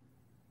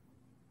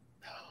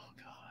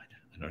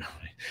 I don't know.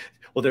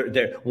 Well,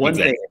 they're one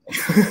exactly.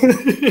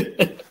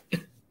 thing.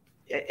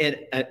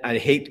 And I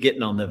hate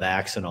getting on the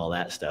vax and all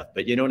that stuff,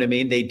 but you know what I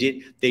mean? They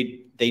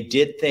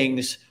did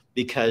things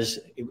because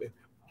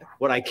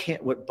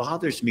what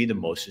bothers me the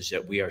most is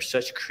that we are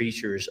such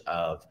creatures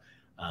of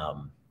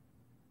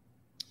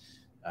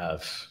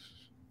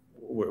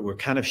we're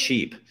kind of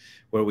sheep,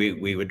 where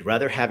we would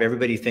rather have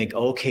everybody think,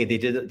 oh, okay,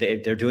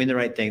 they're doing the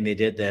right thing, they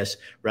did this,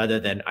 rather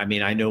than,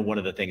 I know one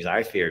of the things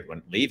I feared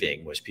when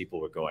leaving was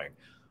people were going,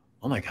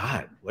 oh my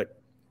God,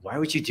 why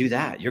would you do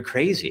that? You're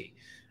crazy.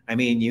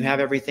 You have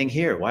everything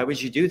here. Why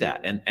would you do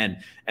that?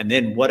 And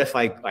then what if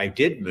I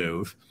did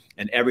move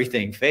and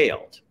everything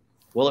failed?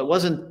 Well, it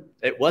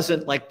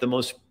wasn't like the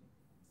most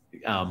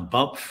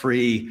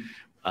bump-free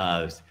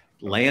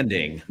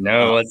landing.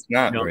 No, it's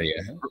not for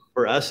you.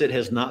 For us, it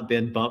has not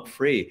been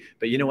bump-free.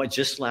 But you know what?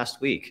 Just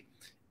last week,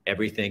 a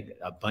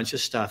bunch of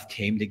stuff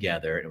came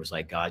together, and it was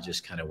like God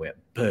just kind of went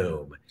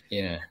boom.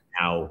 Yeah.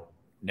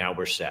 Now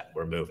we're set.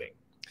 We're moving.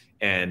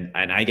 And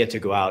I get to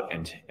go out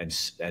and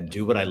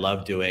do what I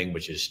love doing,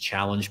 which is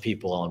challenge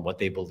people on what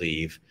they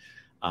believe.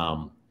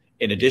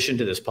 In addition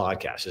to this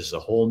podcast, this is a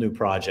whole new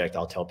project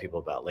I'll tell people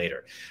about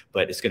later,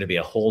 but it's going to be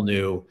a whole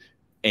new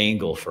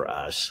angle for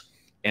us.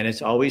 And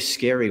it's always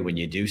scary when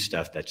you do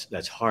stuff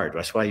that's hard.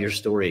 That's why your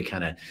story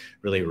kind of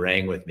really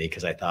rang with me,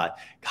 because I thought,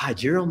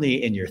 God, you're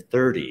only in your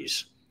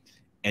 30s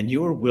and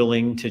you were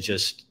willing to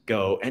just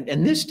go.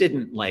 And this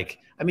didn't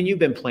you've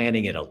been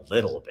planning it a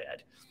little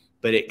bit,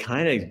 but it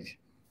kind of...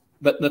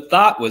 But the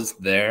thought was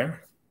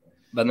there,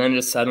 but then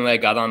just suddenly I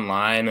got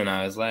online and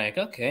I was like,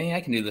 okay, I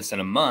can do this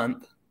in a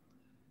month.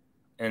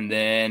 And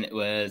then it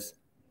was,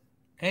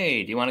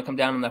 hey, do you want to come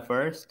down on the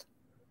 1st?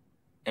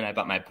 And I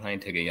bought my plane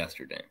ticket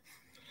yesterday.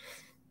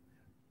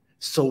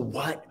 So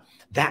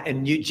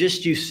and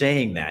you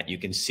saying that, you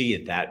can see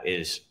that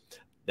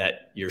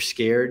you're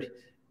scared,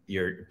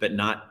 but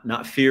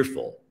not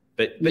fearful,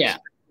 but yeah,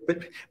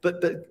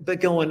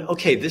 but going,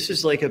 okay, this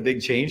is like a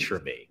big change for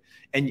me.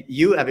 And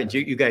you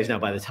guys now,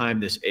 by the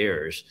time this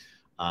airs,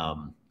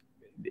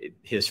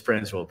 his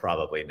friends will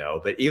probably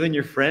know, but even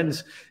your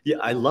friends,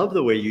 I love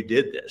the way you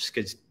did this,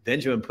 because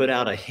Benjamin put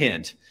out a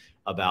hint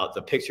about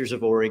the pictures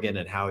of Oregon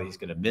and how he's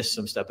going to miss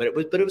some stuff, but it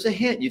was a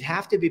hint. You'd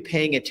have to be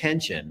paying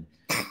attention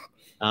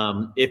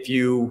if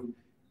you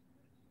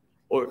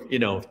have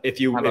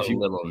a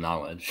little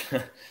knowledge.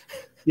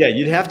 Yeah,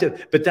 you'd have to,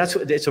 but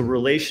it's a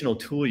relational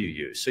tool you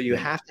use. So you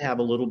have to have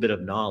a little bit of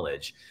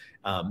knowledge.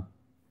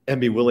 And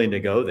be willing to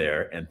go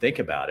there and think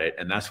about it.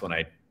 And that's when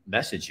I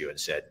messaged you and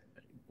said,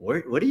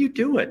 what are you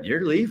doing?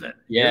 You're leaving.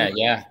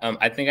 Yeah.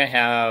 I think I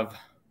have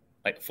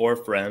like 4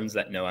 friends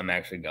that know I'm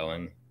actually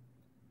going.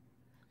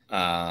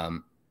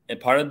 And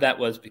part of that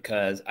was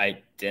because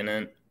I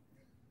didn't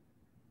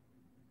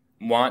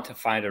want to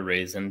find a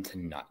reason to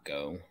not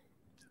go.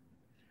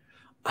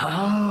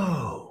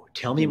 Oh,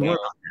 tell me more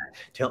about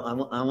that.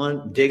 I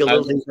want to dig a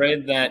little. I was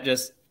afraid that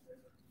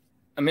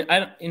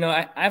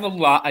I have a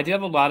lot. I do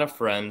have a lot of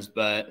friends,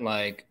 but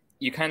like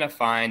you kind of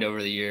find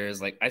over the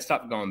years, like I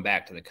stopped going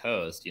back to the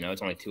coast, you know,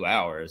 it's only 2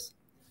 hours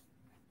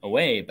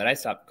away, but I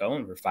stopped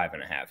going for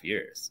 5.5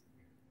 years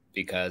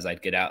because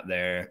I'd get out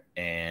there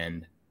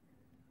and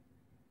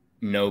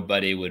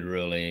nobody would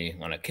really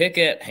want to kick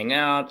it, hang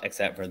out,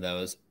 except for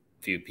those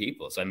few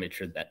people. So I made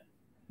sure that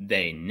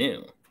they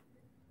knew.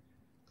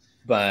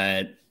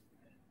 But,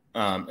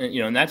 and,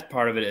 you know, and that's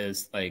part of it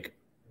is like,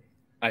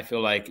 I feel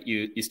like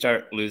you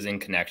start losing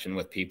connection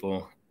with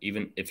people,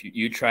 even if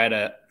you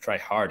try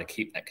hard to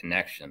keep that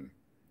connection.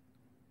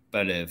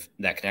 But if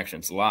that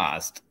connection's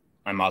lost,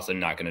 I'm also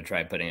not going to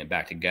try putting it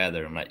back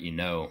together and let you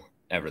know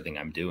everything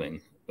I'm doing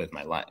with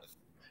my life.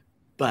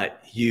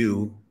 But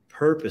you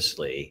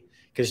purposely,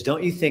 because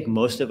don't you think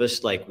most of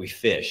us, like we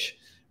fish,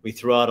 we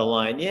throw out a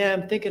line, yeah,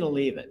 I'm thinking of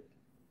leaving.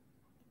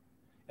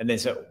 And they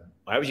say,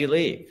 why would you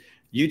leave?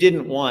 You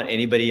didn't want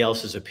anybody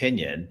else's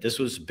opinion. This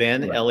was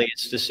Ben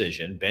Elliott's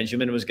decision.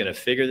 Benjamin was going to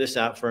figure this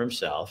out for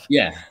himself.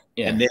 Yeah.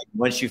 Yeah. And then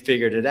once you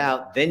figured it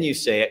out, then you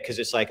say it because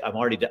it's like, I've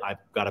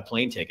got a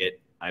plane ticket.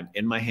 I'm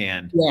in my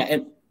hand. Yeah.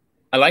 And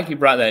I like you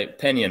brought that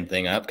opinion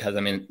thing up because, I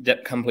mean,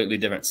 completely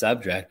different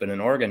subject. But in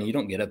Oregon, you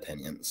don't get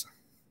opinions.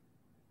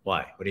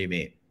 Why? What do you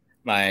mean?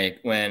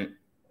 Like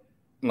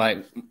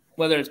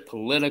whether it's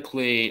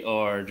politically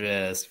or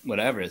just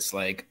whatever, it's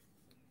like.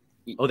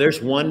 Oh,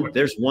 there's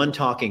one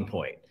talking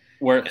point.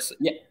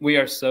 We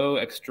are so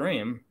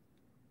extreme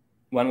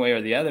one way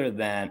or the other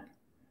that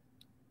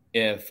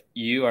if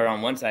you are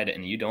on one side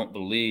and you don't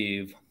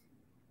believe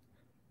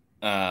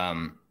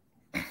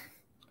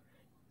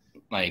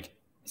like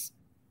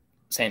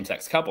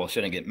same-sex couples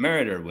shouldn't get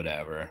married or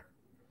whatever,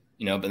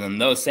 you know, but then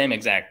those same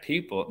exact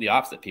people, the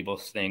opposite people,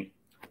 think,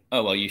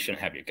 oh, well, you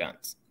shouldn't have your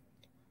guns.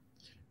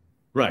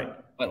 Right.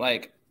 But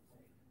like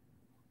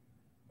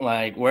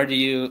where do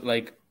you,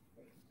 like,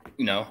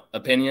 you know,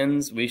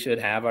 opinions, we should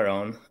have our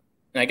own.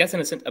 And I guess in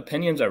a sense,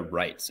 opinions are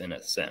rights in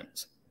a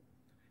sense.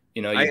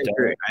 You know, I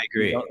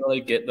agree. You don't really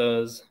get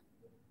those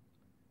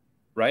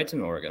rights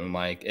in Oregon.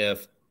 Like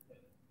if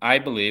I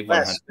believe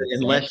unless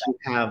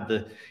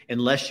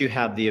you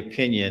have the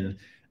opinion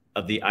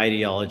of the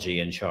ideology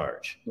in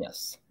charge.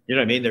 Yes. You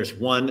know what I mean? There's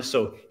one.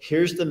 So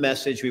here's the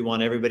message we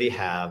want everybody to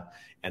have.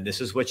 And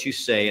this is what you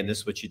say, and this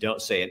is what you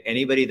don't say. And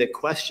anybody that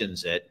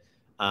questions it,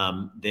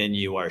 then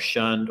you are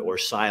shunned or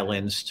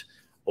silenced.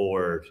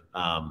 Or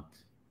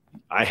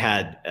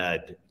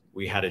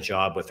we had a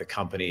job with a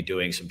company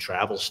doing some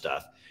travel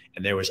stuff.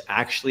 And there was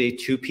actually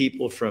 2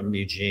 people from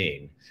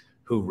Eugene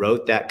who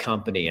wrote that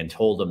company and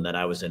told them that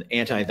I was an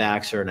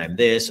anti-vaxxer and I'm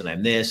this and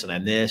I'm this and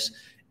I'm this.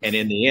 And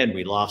in the end,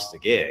 we lost the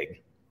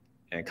gig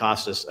and it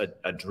cost us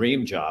a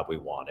dream job we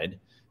wanted,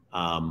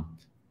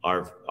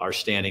 our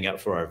standing up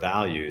for our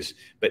values.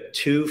 But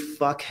 2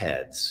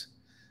 fuckheads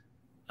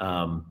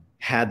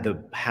had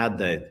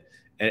the,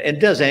 and it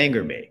does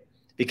anger me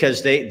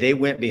because they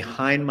went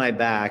behind my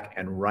back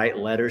and write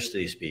letters to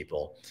these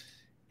people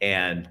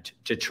and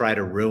to try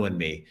to ruin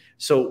me.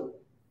 So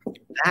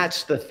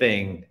that's the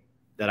thing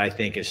that I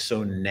think is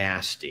so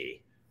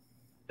nasty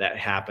that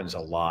happens a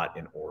lot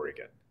in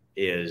Oregon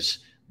is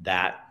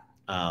that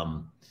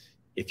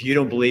if you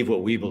don't believe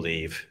what we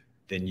believe,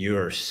 then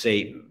you're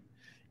Satan,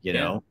 you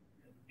know?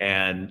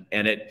 And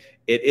it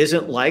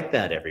isn't like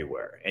that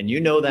everywhere. And you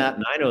know that,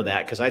 and I know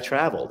that because I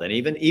traveled. And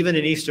even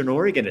in Eastern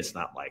Oregon, it's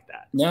not like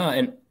that. No,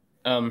 and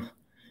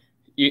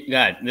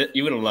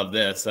you would have loved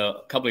this. So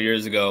a couple of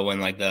years ago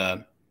when like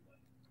the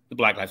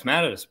Black Lives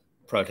Matter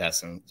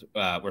protests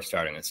were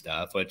starting and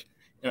stuff, which,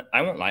 you know,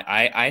 I won't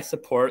lie, I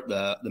support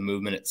the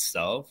movement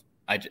itself.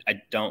 I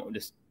don't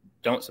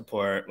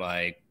support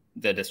like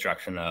the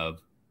destruction of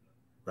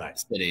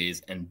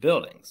cities and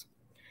buildings,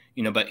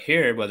 you know. But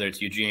here, whether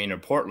it's Eugene or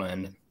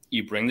Portland,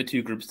 you bring the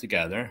 2 groups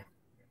together,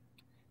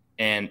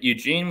 and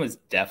Eugene was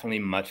definitely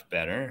much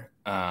better.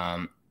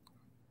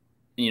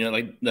 You know,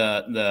 like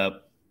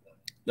the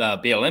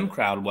BLM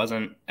crowd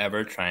wasn't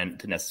ever trying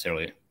to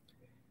necessarily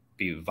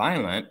be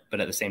violent, but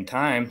at the same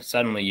time,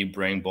 suddenly you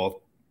bring both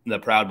the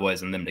Proud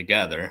Boys and them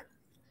together,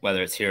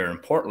 whether it's here in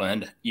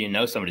Portland, you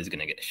know somebody's going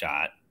to get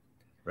shot.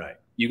 Right.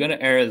 You go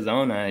to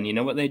Arizona and you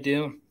know what they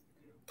do?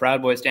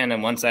 Proud Boys stand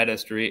on one side of the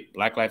street,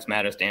 Black Lives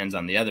Matter stands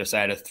on the other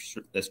side of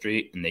the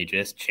street, and they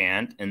just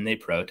chant and they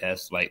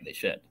protest like they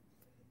should.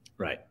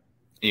 Right.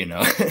 You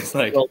know, it's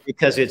like, well,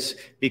 because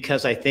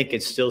I think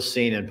it's still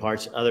seen in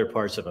other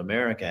parts of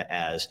America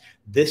as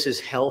this is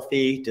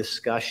healthy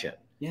discussion.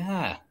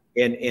 Yeah.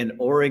 In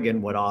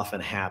Oregon, what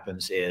often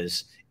happens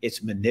is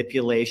it's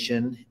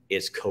manipulation,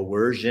 it's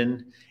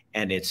coercion,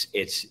 and this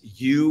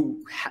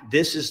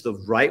is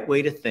the right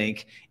way to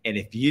think. And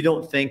if you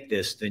don't think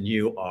this, then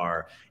you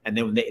are. And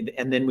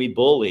then we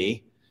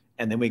bully,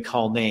 and then we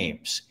call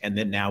names, and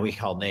then now we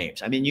call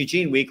names. I mean,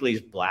 Eugene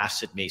Weekly's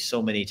blasted me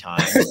so many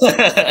times.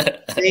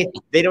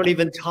 They don't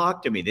even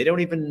talk to me. They don't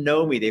even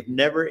know me. They've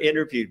never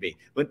interviewed me.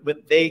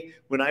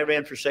 When I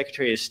ran for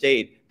Secretary of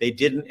State, they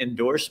didn't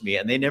endorse me,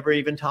 and they never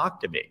even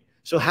talked to me.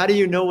 So how do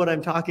you know what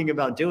I'm talking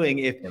about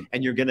doing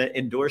and you're going to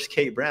endorse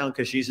Kate Brown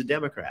because she's a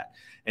Democrat,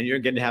 and you're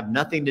going to have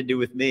nothing to do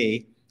with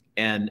me?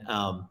 And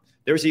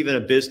there was even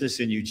a business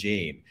in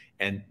Eugene,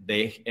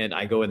 and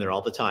I go in there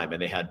all the time,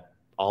 and they had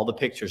all the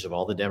pictures of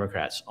all the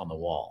Democrats on the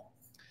wall.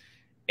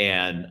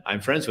 And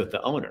I'm friends with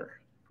the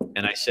owner.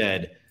 And I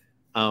said,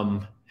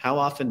 how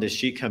often does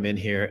she come in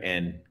here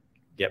and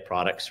get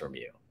products from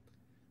you?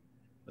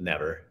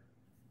 Never.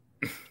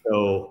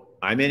 So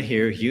I'm in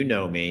here, you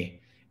know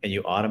me, and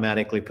you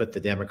automatically put the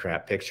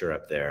Democrat picture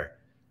up there,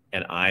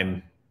 and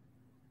I'm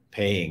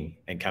paying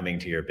and coming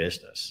to your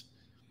business.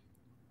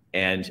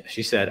 And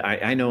she said,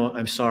 I know,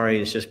 I'm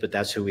sorry, it's just, but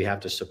that's who we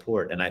have to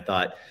support. And I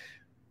thought,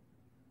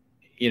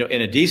 you know,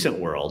 in a decent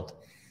world,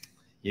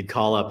 you'd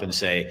call up and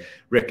say,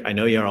 Rick, I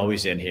know you're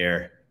always in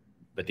here,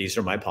 but these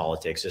are my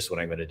politics. This is what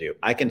I'm going to do.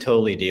 I can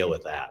totally deal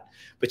with that.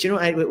 But you know,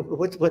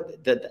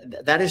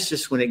 that is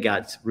just when it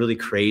got really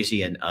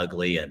crazy and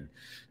ugly. And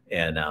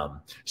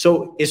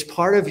so is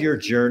part of your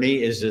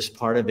journey, is this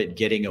part of it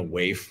getting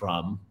away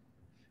from,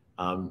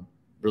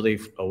 really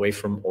away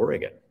from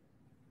Oregon?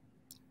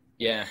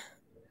 Yeah.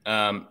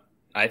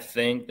 I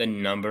think the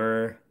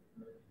number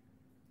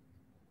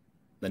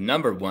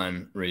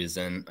one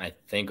reason, I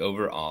think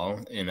overall,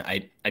 and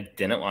I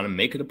didn't want to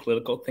make it a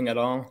political thing at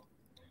all,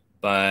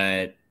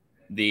 but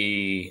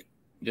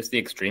just the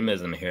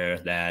extremism here,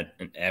 that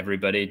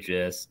everybody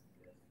just,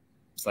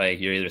 it's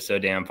like you're either so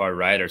damn far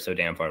right or so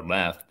damn far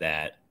left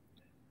that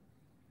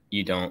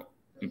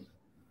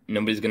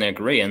nobody's going to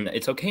agree. And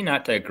it's okay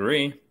not to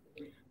agree,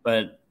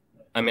 but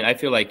I mean, I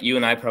feel like you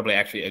and I probably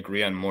actually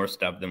agree on more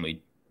stuff than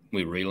we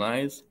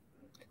realize.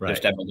 Right. There's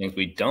definitely things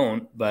we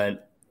don't,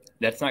 but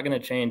that's not going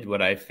to change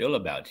what I feel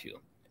about you.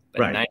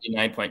 But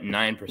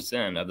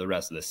 99.9% of the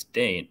rest of the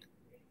state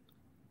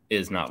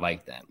is not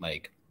like that.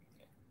 Like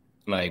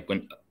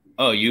when,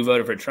 oh, you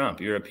voted for Trump,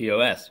 you're a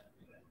POS.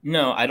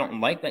 No, I don't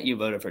like that you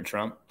voted for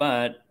Trump,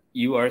 but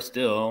you are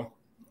still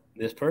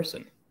this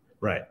person.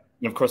 Right.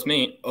 And of course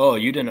me, oh,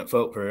 you didn't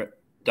vote for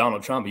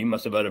Donald Trump, you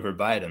must have voted for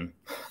Biden.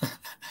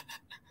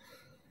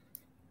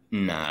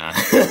 Nah.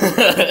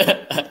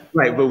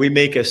 Right, but we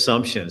make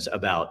assumptions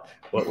about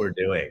what we're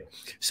doing.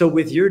 So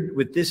with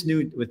this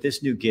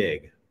new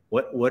gig,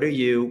 what are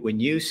you,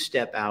 when you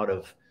step out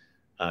of,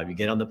 you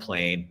get on the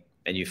plane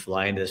and you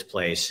fly into this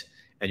place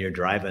and you're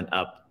driving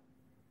up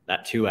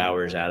that 2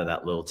 hours out of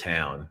that little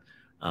town,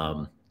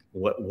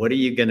 what are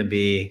you going to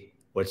be?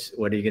 What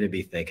are you going to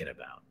be thinking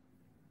about?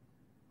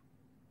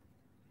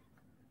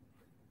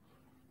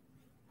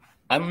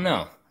 I don't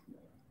know.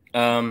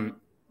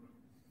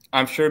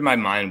 I'm sure my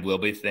mind will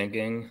be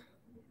thinking,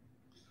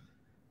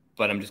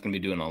 but I'm just going to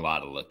be doing a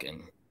lot of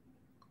looking,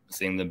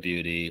 seeing the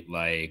beauty.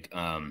 Like,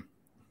 I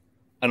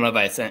don't know if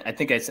I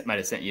think I might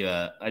have sent you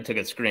I took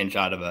a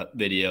screenshot of a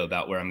video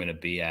about where I'm going to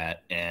be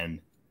at, and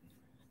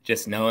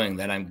just knowing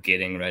that I'm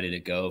getting ready to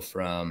go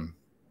from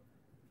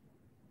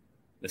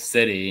the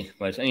city,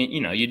 which, I mean,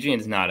 you know,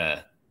 Eugene's not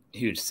a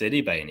huge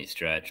city by any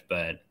stretch,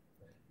 but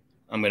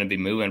I'm going to be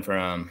moving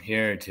from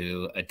here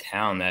to a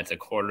town that's a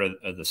quarter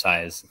of the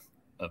size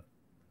of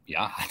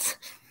Yacht.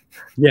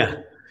 Yeah.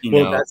 You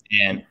know,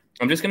 and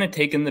I'm just going to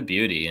take in the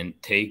beauty and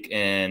take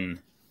in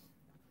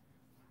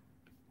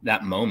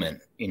that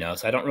moment, you know,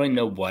 so I don't really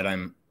know what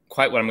I'm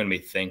going to be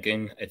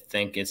thinking. I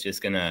think it's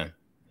just going to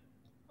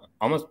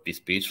almost be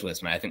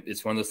speechless. Man, I think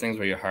it's one of those things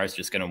where your heart's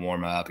just going to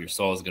warm up, your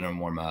soul is going to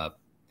warm up.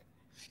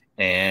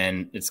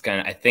 And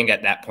I think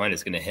at that point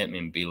it's going to hit me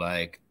and be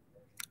like,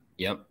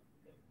 yep,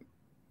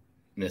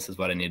 this is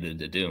what I needed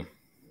to do.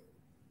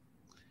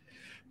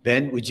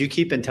 Ben, would you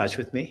keep in touch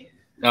with me?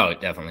 Oh,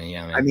 definitely.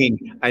 Yeah. Man. I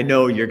mean, I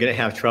know you're going to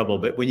have trouble,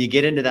 but when you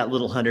get into that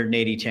little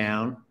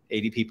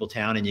 80 people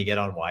town and you get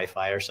on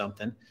Wi-Fi or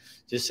something,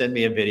 just send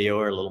me a video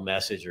or a little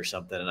message or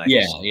something. And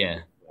yeah.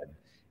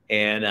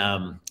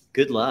 And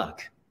good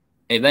luck.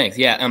 Hey, thanks.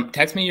 Yeah.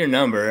 Text me your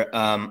number.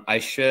 I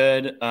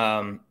should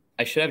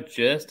have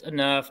just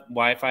enough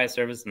Wi-Fi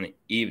service in the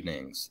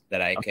evenings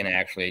that I can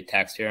actually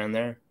text here and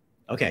there.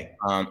 Okay.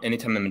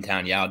 Anytime I'm in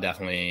town, yeah, I'll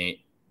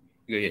definitely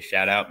give you a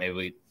shout out. Maybe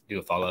we do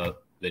a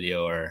follow-up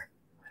video or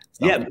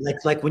something. Yeah,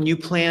 like when you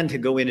plan to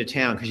go into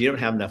town, because you don't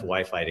have enough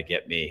Wi-Fi to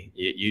get me,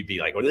 you'd be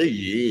like, oh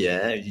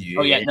yeah.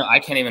 Oh yeah, no, I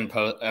can't even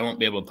post. I won't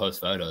be able to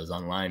post photos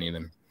online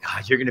even.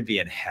 God, you're gonna be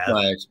in heaven.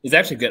 But it's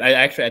actually good.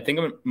 I think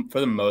I'm for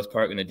the most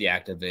part going to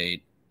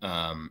deactivate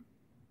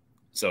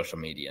social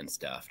media and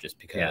stuff just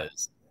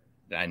because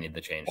I need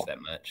to change that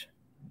much.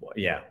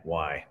 Yeah,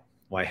 why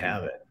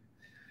have it?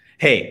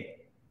 Hey,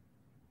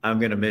 I'm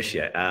gonna miss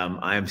you.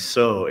 I'm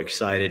so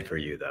excited for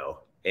you though,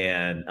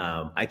 and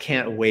I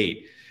can't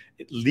wait.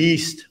 At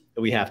least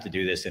we have to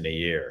do this in a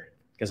year,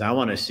 because I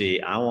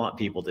want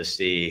people to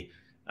see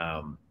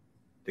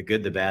the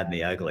good, the bad, and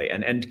the ugly,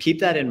 and keep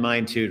that in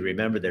mind too. To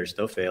remember, there's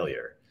no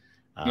failure.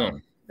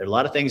 There are a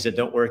lot of things that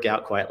don't work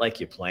out quite like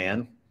you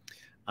plan,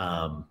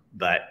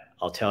 but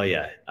I'll tell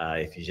you,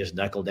 if you just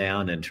knuckle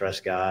down and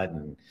trust God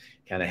and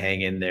kind of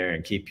hang in there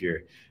and keep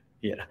your,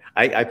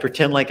 I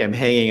pretend like I'm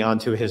hanging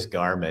onto his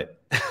garment,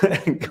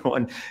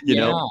 going, you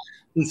know,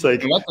 it's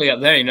like, luckily up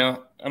there,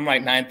 I'm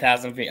like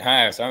 9,000 feet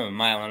higher, so I'm 1.5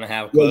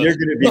 miles. Well, you're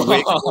going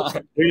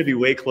to be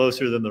way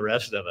closer than the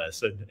rest of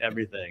us and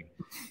everything.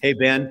 Hey,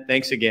 Ben,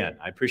 thanks again.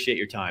 I appreciate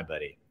your time,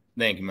 buddy.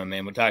 Thank you, my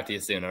man. We'll talk to you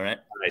soon. All right.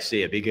 I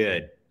see it. Be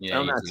good. Yeah.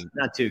 Well,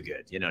 not too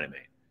good. You know what I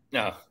mean?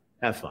 No.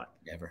 Have fun.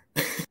 Never.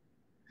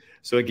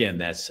 So again,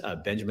 that's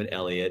Benjamin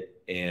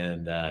Elliott,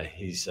 and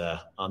he's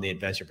on the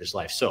adventure of his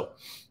life. So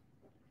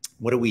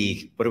what do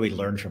we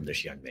learn from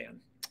this young man?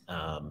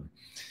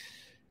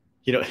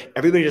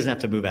 Everybody doesn't have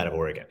to move out of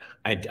Oregon.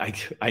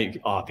 I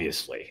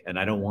obviously, and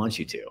I don't want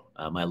you to.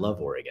 I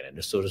love Oregon,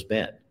 and so does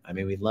Ben. I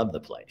mean, we love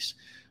the place.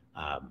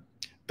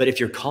 But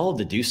if you're called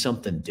to do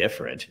something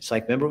different, it's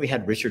like, remember we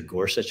had Richard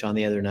Gorsuch on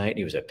the other night.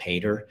 He was a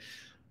painter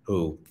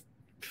who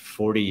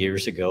 40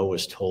 years ago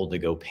was told to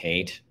go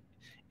paint.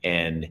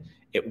 And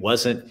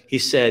he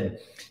said,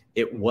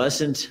 it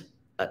wasn't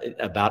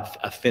about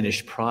a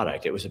finished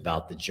product. It was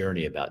about the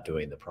journey, about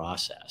doing the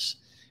process.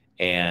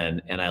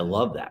 And I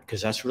love that,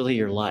 because that's really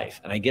your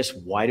life. And I guess,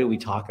 why do we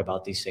talk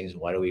about these things?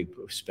 Why do we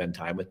spend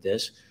time with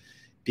this?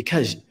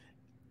 Because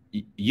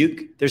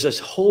there's this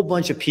whole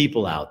bunch of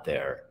people out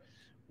there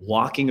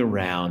walking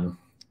around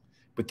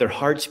with their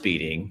hearts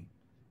beating,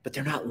 but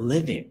they're not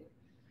living.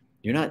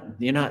 You're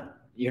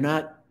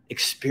not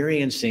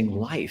experiencing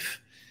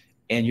life,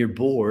 and you're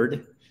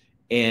bored.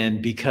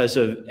 And because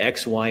of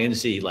X, Y, and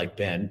Z, like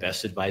Ben,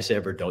 best advice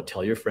ever, don't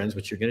tell your friends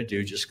what you're going to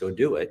do, just go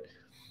do it.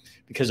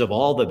 Because of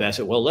all the best,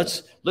 well,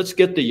 let's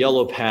get the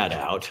yellow pad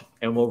out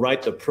and we'll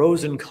write the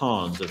pros and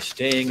cons of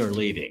staying or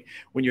leaving.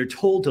 When you're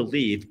told to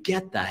leave,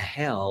 get the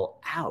hell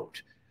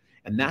out.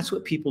 And that's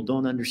what people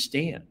don't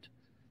understand.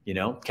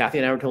 Kathy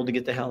and I were told to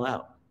get the hell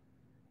out.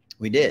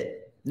 We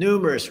did,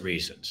 numerous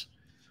reasons.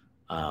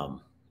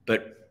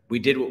 But we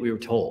did what we were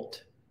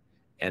told.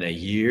 And a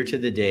year to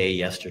the day,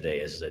 yesterday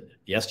is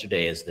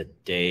the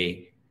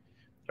day,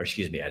 or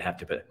excuse me, I'd have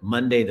to put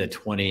Monday the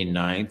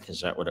 29th.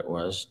 Is that what it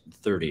was?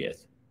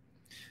 30th.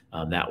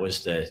 That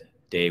was the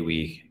day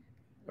we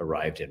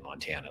arrived in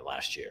Montana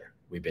last year.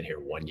 We've been here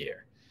 1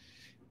 year.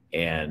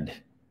 And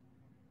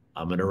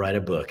I'm going to write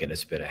a book, and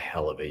it's been a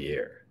hell of a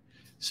year.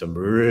 Some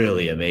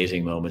really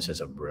amazing moments and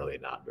some really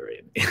not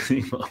very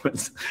amazing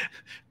moments.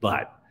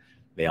 But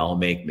they all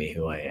make me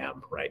who I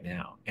am right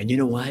now. And you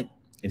know what?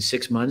 In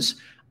 6 months,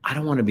 I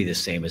don't want to be the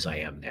same as I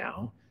am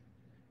now.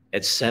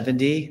 At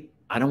 70,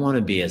 I don't want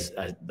to be as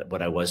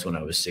what I was when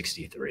I was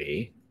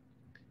 63.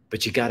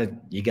 But you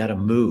gotta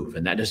move,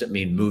 and that doesn't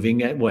mean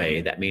moving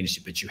away. That means,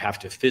 but you have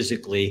to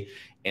physically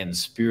and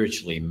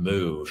spiritually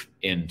move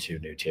into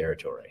new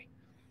territory.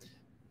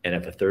 And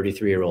if a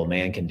 33-year-old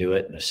man can do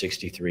it, and a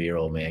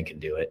 63-year-old man can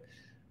do it,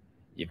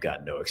 you've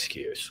got no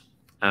excuse.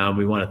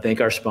 We want to thank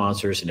our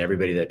sponsors and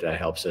everybody that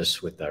helps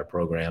us with our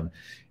program,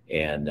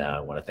 and I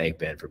want to thank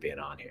Ben for being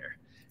on here.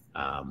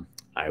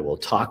 I will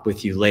talk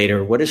with you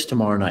later. What is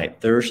tomorrow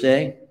night?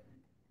 Thursday?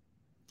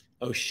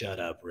 Oh, shut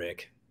up,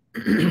 Rick.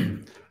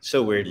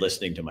 So weird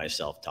listening to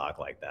myself talk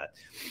like that.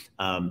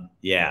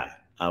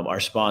 Our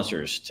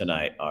sponsors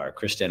tonight are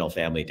Christenal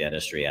Family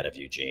Dentistry out of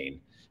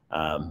Eugene.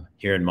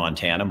 Here in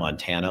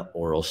Montana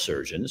Oral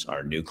Surgeons,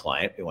 our new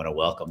client. We want to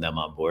welcome them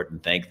on board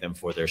and thank them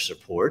for their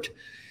support.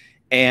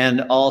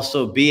 And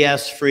also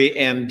BS Free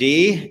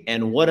MD.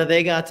 And what do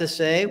they got to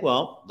say?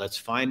 Well, let's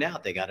find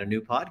out. They got a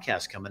new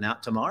podcast coming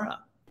out tomorrow.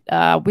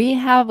 We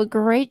have a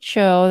great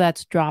show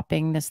that's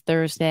dropping this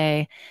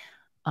Thursday.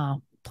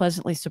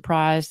 Pleasantly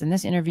surprised. And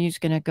this interview is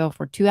going to go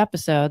for 2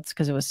 episodes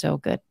because it was so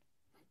good.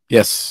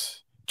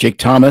 Yes. Jake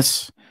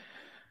Thomas,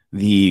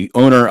 the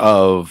owner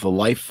of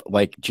Life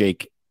Like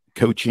Jake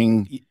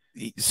Coaching,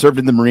 he served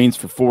in the Marines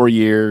for 4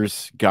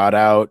 years, got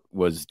out,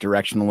 was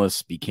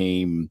directionless,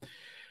 became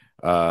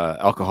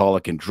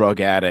alcoholic and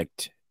drug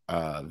addict,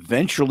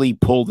 eventually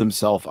pulled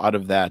himself out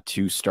of that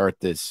to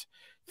start this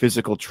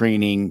physical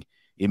training,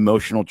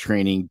 emotional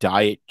training,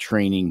 diet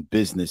training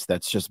business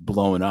that's just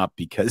blown up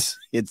because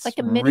it's like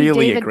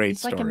really a great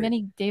story. It's like a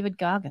mini David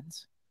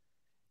Goggins.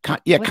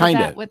 Yeah, kind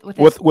of.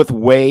 With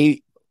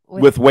way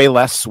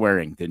less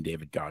swearing than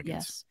David Goggins.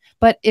 Yes,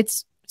 but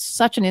it's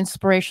such an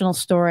inspirational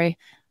story.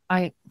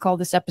 I call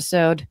this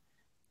episode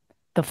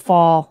 "The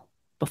Fall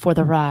Before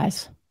the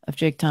Rise" of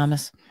Jake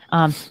Thomas.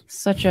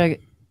 Such an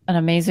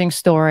amazing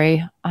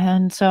story,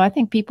 and so I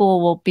think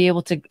anyone will be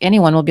able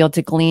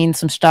to glean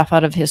some stuff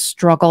out of his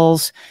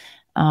struggles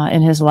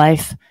in his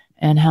life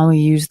and how he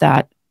used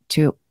that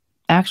to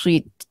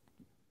actually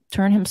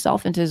turn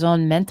himself into his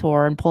own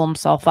mentor and pull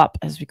himself up,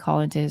 as we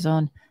call it, into his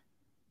own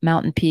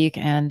mountain peak.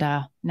 And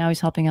now he's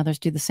helping others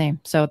do the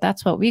same. So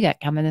that's what we got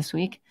coming this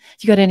week.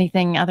 You got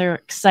anything other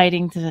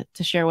exciting to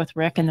share with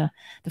Rick and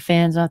the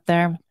fans out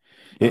there?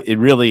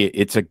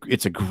 It's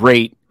a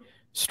great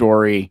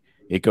story.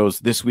 It goes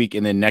this week,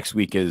 and then next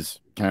week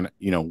is kind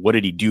of, what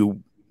did he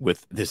do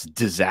with this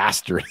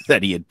disaster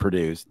that he had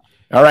produced?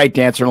 All right,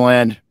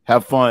 Dancerland,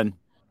 have fun.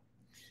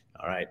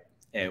 All right.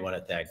 And I want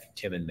to thank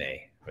Tim and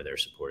May for their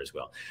support as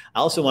well. I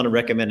also want to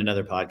recommend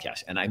another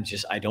podcast, and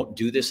I don't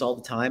do this all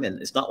the time,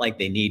 and it's not like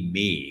they need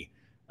me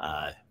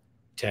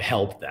to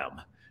help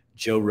them.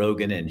 Joe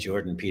Rogan and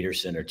Jordan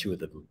Peterson are 2 of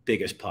the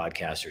biggest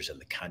podcasters in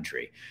the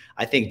country.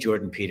 I think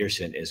Jordan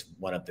Peterson is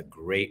one of the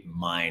great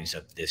minds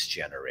of this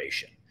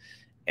generation.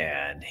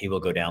 and he will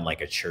go down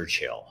like a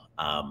Churchill.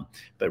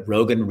 But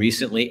Rogan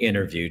recently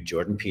interviewed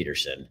Jordan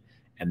Peterson,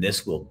 and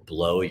this will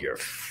blow your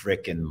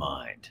frickin'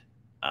 mind.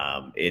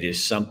 It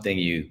is something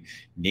you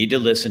need to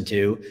listen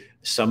to.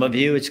 Some of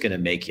you, it's going to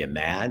make you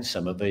mad.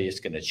 Some of you, it's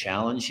going to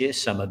challenge you.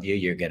 Some of you,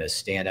 you're going to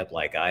stand up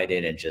like I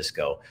did and just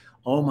go,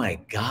 oh my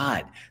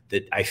God,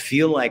 that I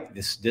feel like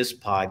this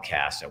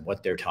podcast and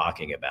what they're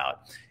talking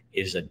about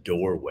is a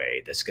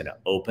doorway that's going to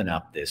open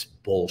up this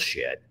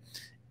bullshit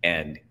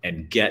and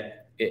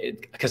get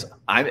it. Because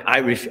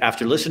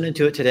after listening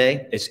to it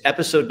today, it's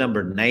episode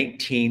number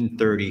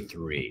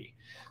 1933.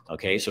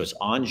 Okay, so it's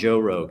on Joe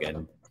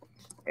Rogan.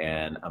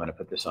 And I'm going to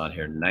put this on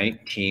here,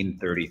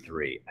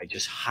 1933. I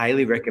just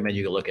highly recommend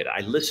you go look at it.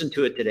 I listened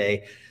to it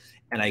today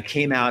and I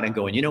came out and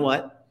going, you know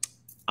what?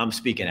 I'm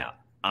speaking out.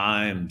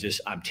 I'm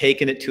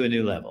taking it to a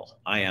new level.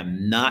 I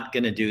am not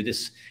going to do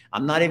this.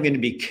 I'm not even going to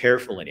be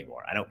careful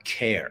anymore. I don't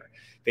care.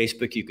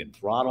 Facebook, you can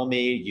throttle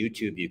me.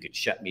 YouTube, you can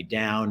shut me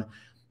down.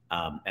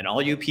 And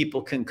all you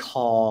people can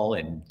call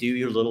and do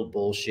your little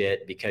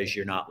bullshit because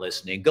you're not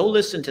listening. Go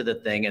listen to the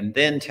thing and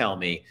then tell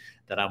me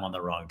that I'm on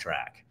the wrong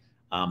track.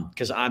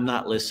 Because I'm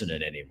not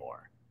listening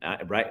anymore,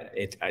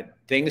 right?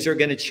 Things are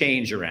going to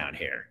change around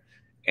here.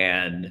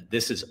 And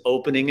this is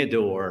opening a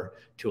door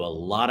to a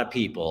lot of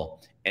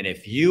people. And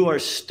if you are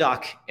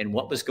stuck in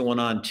what was going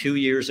on 2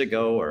 years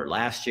ago or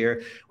last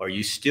year, or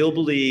you still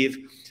believe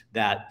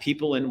that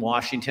people in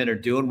Washington are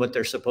doing what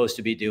they're supposed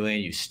to be doing,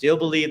 you still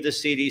believe the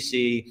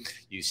CDC,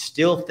 you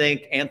still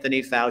think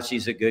Anthony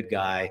Fauci's a good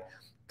guy,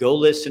 go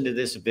listen to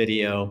this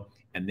video.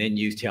 And then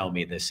you tell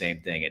me the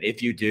same thing. And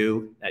if you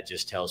do, that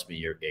just tells me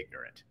you're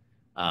ignorant.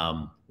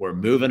 We're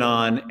moving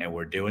on and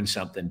we're doing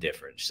something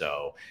different.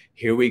 So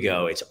here we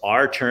go. It's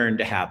our turn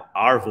to have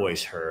our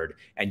voice heard,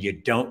 and you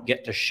don't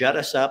get to shut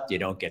us up. You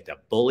don't get to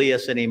bully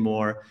us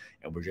anymore.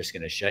 And we're just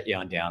going to shut you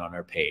on down on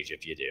our page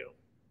if you do.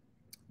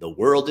 The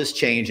world is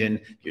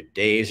changing. Your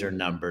days are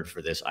numbered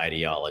for this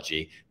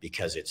ideology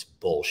because it's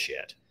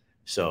bullshit.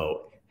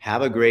 So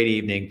have a great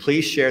evening.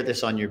 Please share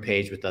this on your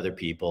page with other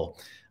people.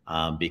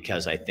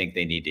 Because I think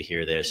they need to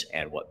hear this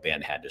and what Ben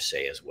had to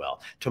say as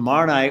well.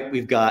 Tomorrow night,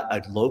 we've got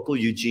a local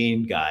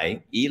Eugene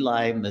guy,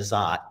 Eli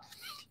Mazat.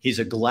 He's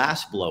a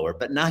glass blower,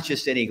 but not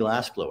just any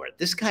glass blower.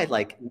 This guy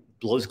like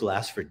blows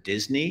glass for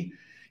Disney.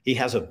 He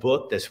has a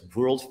book that's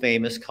world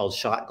famous called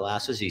Shot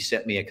Glasses. He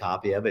sent me a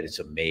copy of it. It's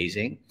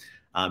amazing.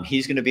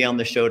 He's going to be on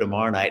the show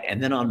tomorrow night.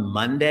 And then on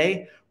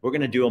Monday, we're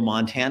going to do a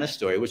Montana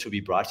story, which will be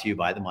brought to you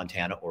by the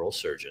Montana Oral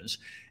Surgeons.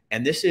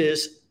 And this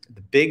is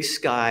the Big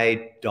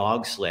Sky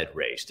dog sled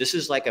race. This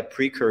is like a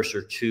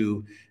precursor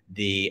to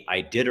the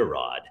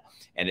Iditarod.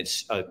 And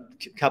it's a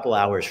couple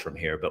hours from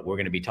here, but we're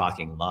going to be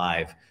talking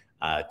live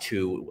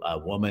to a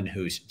woman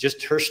who's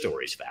just, her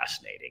story is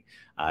fascinating.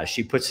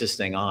 She puts this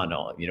thing on,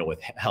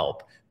 with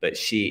help, but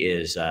she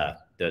is the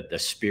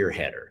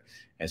spearheader.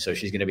 And so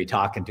she's going to be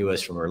talking to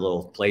us from her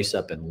little place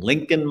up in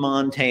Lincoln,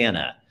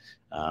 Montana.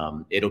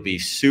 It'll be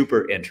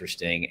super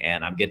interesting,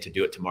 and I'm getting to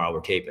do it tomorrow.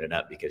 We're taping it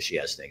up because she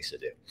has things to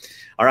do.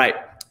 All right.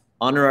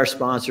 Honor our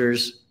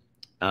sponsors.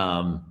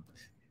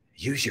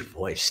 Use your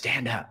voice.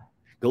 Stand up.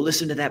 Go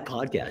listen to that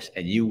podcast,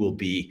 and you will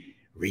be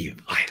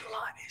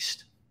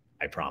revitalized.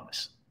 I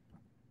promise.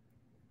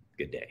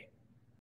 Good day.